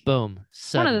 It's like boom,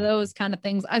 sudden. One of those kind of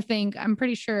things. I'm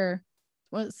pretty sure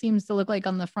what it seems to look like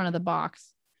on the front of the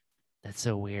box. That's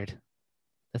so weird.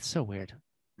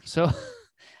 So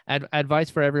advice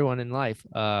for everyone in life,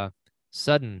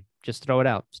 sudden, just throw it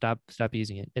out. Stop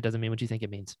using it. It doesn't mean what you think it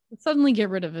means. Suddenly get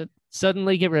rid of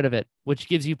it. Which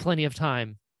gives you plenty of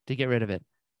time to get rid of it.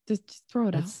 Just throw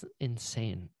it out. That's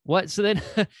insane. What? So then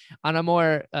on a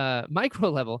more micro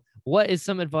level, what is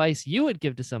some advice you would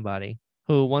give to somebody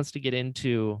who wants to get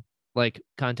into like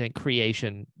content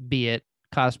creation, be it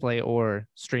cosplay or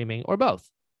streaming or both?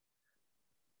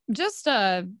 Just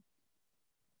know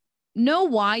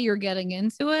why you're getting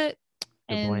into it.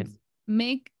 Good and point.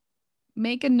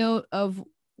 make a note of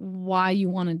why you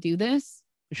want to do this.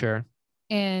 Sure.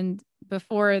 And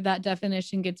before that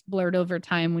definition gets blurred over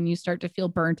time, when you start to feel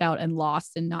burnt out and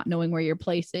lost and not knowing where your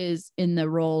place is in the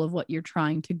role of what you're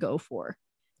trying to go for.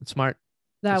 That's smart.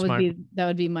 That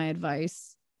would be my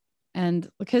advice. And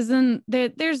because then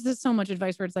there's just so much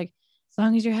advice where it's like, as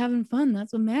long as you're having fun,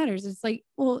 that's what matters. It's like,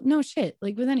 well, no shit.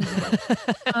 Like with anything.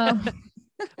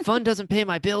 Fun doesn't pay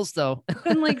my bills though.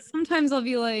 And like sometimes I'll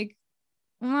be like,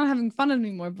 I'm not having fun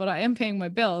anymore, but I am paying my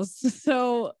bills.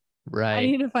 So right. I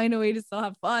need to find a way to still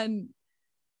have fun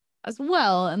as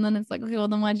well. And then it's like, okay, well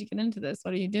then why'd you get into this?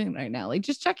 What are you doing right now? Like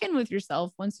just check in with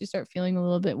yourself once you start feeling a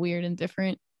little bit weird and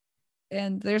different.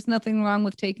 And there's nothing wrong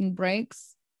with taking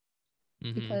breaks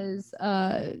because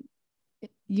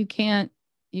you can't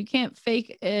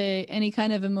fake any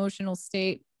kind of emotional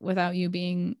state without you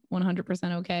being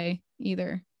 100% okay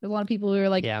either. There's a lot of people who are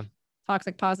like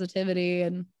toxic positivity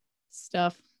and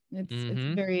stuff. It's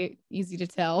very easy to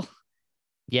tell.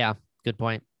 Yeah, good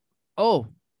point. Oh,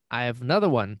 I have another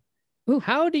one. Ooh.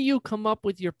 How do you come up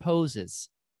with your poses?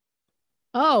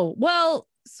 Oh, well,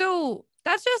 so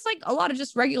that's just like a lot of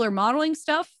just regular modeling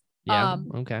stuff. Yeah.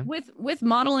 Okay. With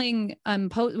modeling,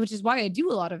 which is why I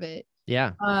do a lot of it.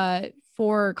 Yeah.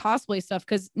 For cosplay stuff,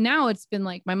 because now it's been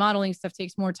like my modeling stuff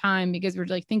takes more time because we're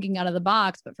like thinking out of the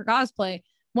box. But for cosplay,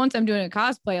 once I'm doing a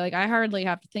cosplay, like I hardly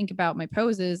have to think about my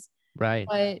poses. Right.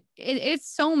 But it's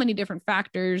so many different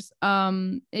factors.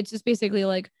 It's just basically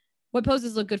like what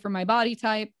poses look good for my body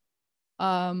type.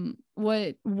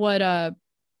 What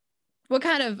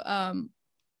kind of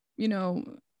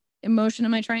emotion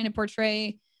am I trying to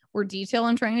portray or detail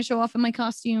I'm trying to show off in my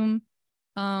costume?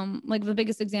 Like the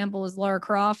biggest example is Lara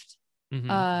Croft.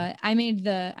 I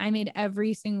made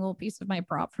every single piece of my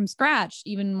prop from scratch,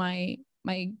 even my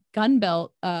gun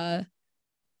belt, my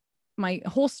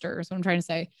holster is what I'm trying to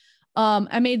say.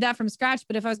 I made that from scratch,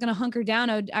 but if I was going to hunker down,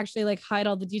 I would actually like hide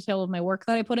all the detail of my work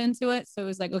that I put into it. So it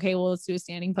was like, okay, well, let's do a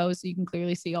standing pose so you can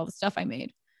clearly see all the stuff I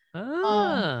made.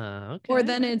 Okay. Or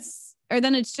then it's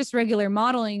just regular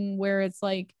modeling where it's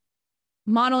like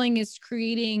modeling is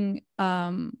creating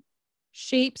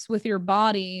shapes with your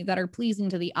body that are pleasing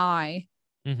to the eye.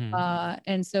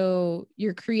 And so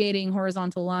you're creating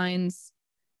horizontal lines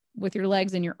with your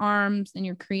legs and your arms, and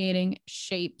you're creating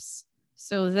shapes.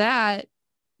 So that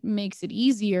makes it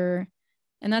easier.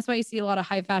 And that's why you see a lot of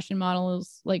high fashion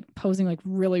models like posing like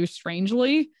really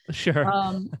strangely. Sure.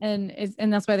 And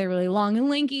that's why they're really long and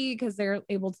lanky, because they're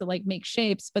able to like make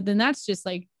shapes. But then that's just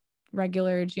like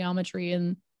regular geometry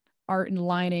and art and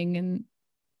lining and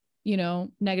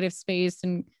negative space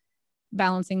and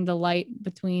balancing the light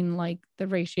between like the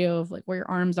ratio of like where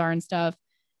your arms are and stuff.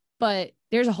 But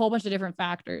there's a whole bunch of different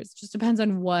factors. It just depends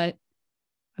on what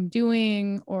I'm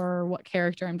doing or what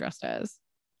character I'm dressed as.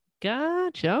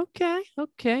 Gotcha.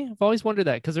 Okay. I've always wondered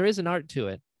that because there is an art to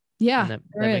it. Yeah,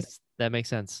 that makes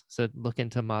sense. So look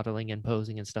into modeling and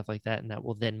posing and stuff like that, and that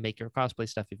will then make your cosplay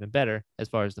stuff even better as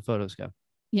far as the photos go.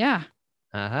 Yeah.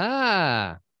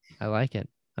 Aha. I like it.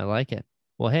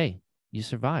 Well, hey, you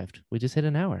survived. We just hit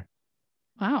an hour.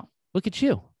 Wow. Look at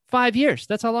you. 5 years.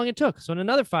 That's how long it took. So in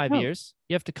another 5 years,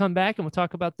 you have to come back and we'll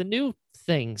talk about the new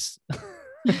things.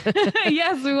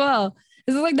 Yes, we will.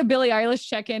 This is like the Billie Eilish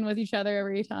check-in with each other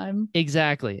every time.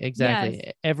 Exactly.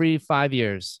 Yes. Every 5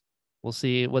 years, we'll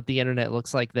see what the internet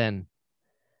looks like then.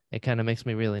 It kind of makes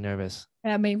me really nervous.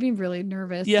 That made me really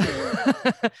nervous. Yeah.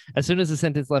 As soon as the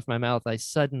sentence left my mouth, I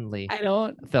suddenly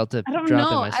felt it drop in my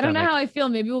stomach. I don't know how I feel.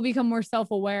 Maybe we'll become more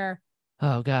self-aware.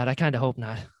 Oh, God. I kind of hope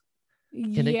not.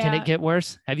 Can it get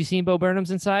worse? Have you seen Bo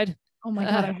Burnham's inside? Oh, my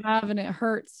God. I have, and it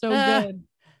hurts so good.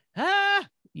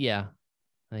 Yeah.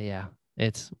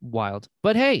 It's wild.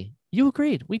 But hey, you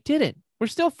agreed. We did it. We're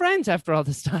still friends after all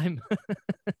this time. Oh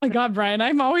my God, Brian,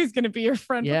 I'm always going to be your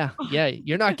friend. Yeah.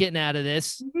 You're not getting out of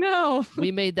this. No.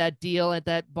 We made that deal at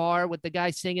that bar with the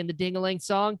guy singing the Ding-a-Ling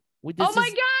song. Oh my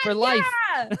God. For life.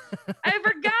 Yeah. I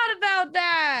forgot about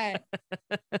that.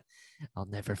 I'll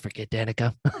never forget,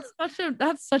 Danica.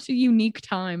 That's such a unique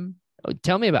time. Oh,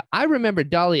 tell me about. I remember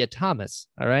Dahlia Thomas.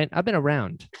 All right, I've been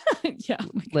around. Yeah.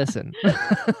 Oh listen,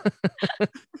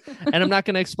 and I'm not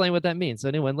going to explain what that means. So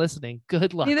anyone listening,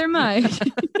 good luck. Neither am I.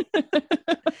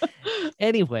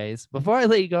 Anyways, before I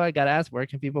let you go, I got to ask: where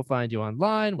can people find you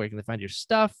online? Where can they find your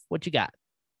stuff? What you got?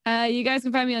 You guys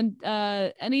can find me on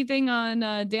anything on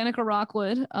Danica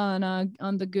Rockwood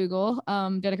on the Google,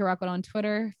 Danica Rockwood on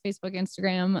Twitter, Facebook,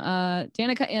 Instagram,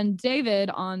 Danica and David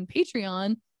on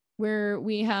Patreon, where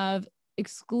we have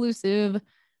exclusive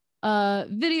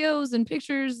videos and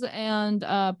pictures and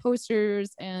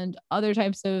posters and other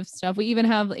types of stuff. We even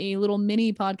have a little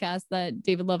mini podcast that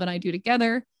David Love and I do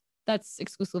together that's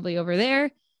exclusively over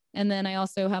there. And then I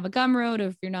also have a Gumroad.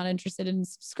 If you're not interested in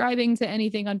subscribing to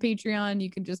anything on Patreon, you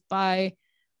can just buy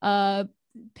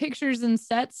pictures and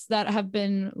sets that have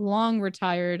been long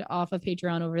retired off of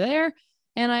Patreon over there.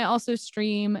 And I also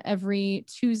stream every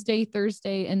Tuesday,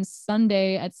 Thursday, and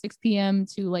Sunday at 6 p.m.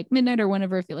 to like midnight or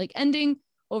whenever I feel like ending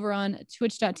over on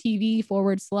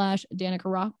twitch.tv/Danica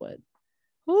Rockwood.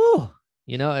 Ooh,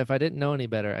 if I didn't know any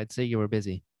better, I'd say you were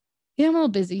busy. Yeah, I'm a little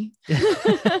busy.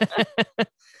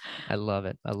 I love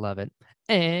it.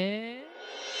 And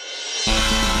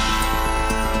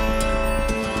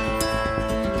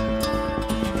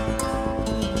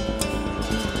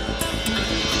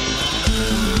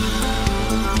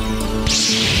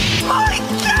My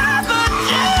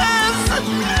cabbages!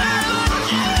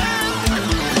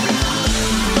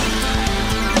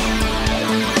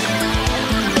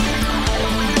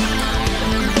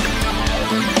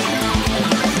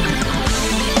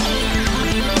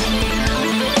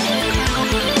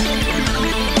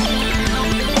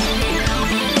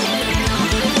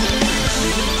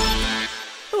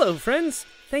 hello, friends.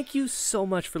 Thank you so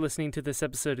much for listening to this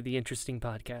episode of the Interesting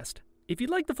Podcast. If you'd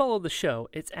like to follow the show,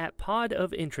 it's at Pod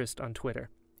of Interest on Twitter.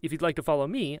 If you'd like to follow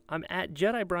me, I'm at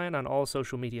Jedi Brian on all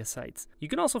social media sites. You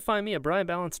can also find me at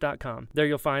brianballance.com. There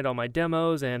you'll find all my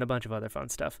demos and a bunch of other fun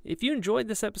stuff. If you enjoyed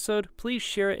this episode, please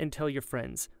share it and tell your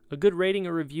friends. A good rating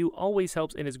or review always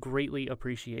helps and is greatly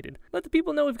appreciated. Let the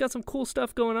people know we've got some cool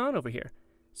stuff going on over here.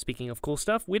 Speaking of cool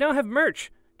stuff, we now have merch.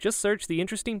 Just search The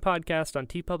Interesting Podcast on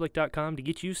tpublic.com to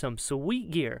get you some sweet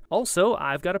gear. Also,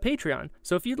 I've got a Patreon,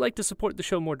 so if you'd like to support the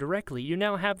show more directly, you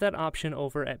now have that option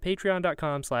over at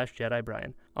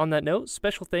patreon.com/JediBrian. On that note,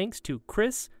 special thanks to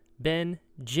Chris, Ben,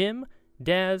 Jim,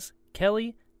 Daz,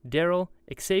 Kelly, Daryl,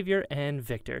 Xavier, and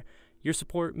Victor. Your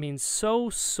support means so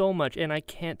much, and I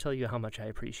can't tell you how much I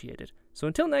appreciate it. So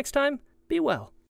until next time, be well.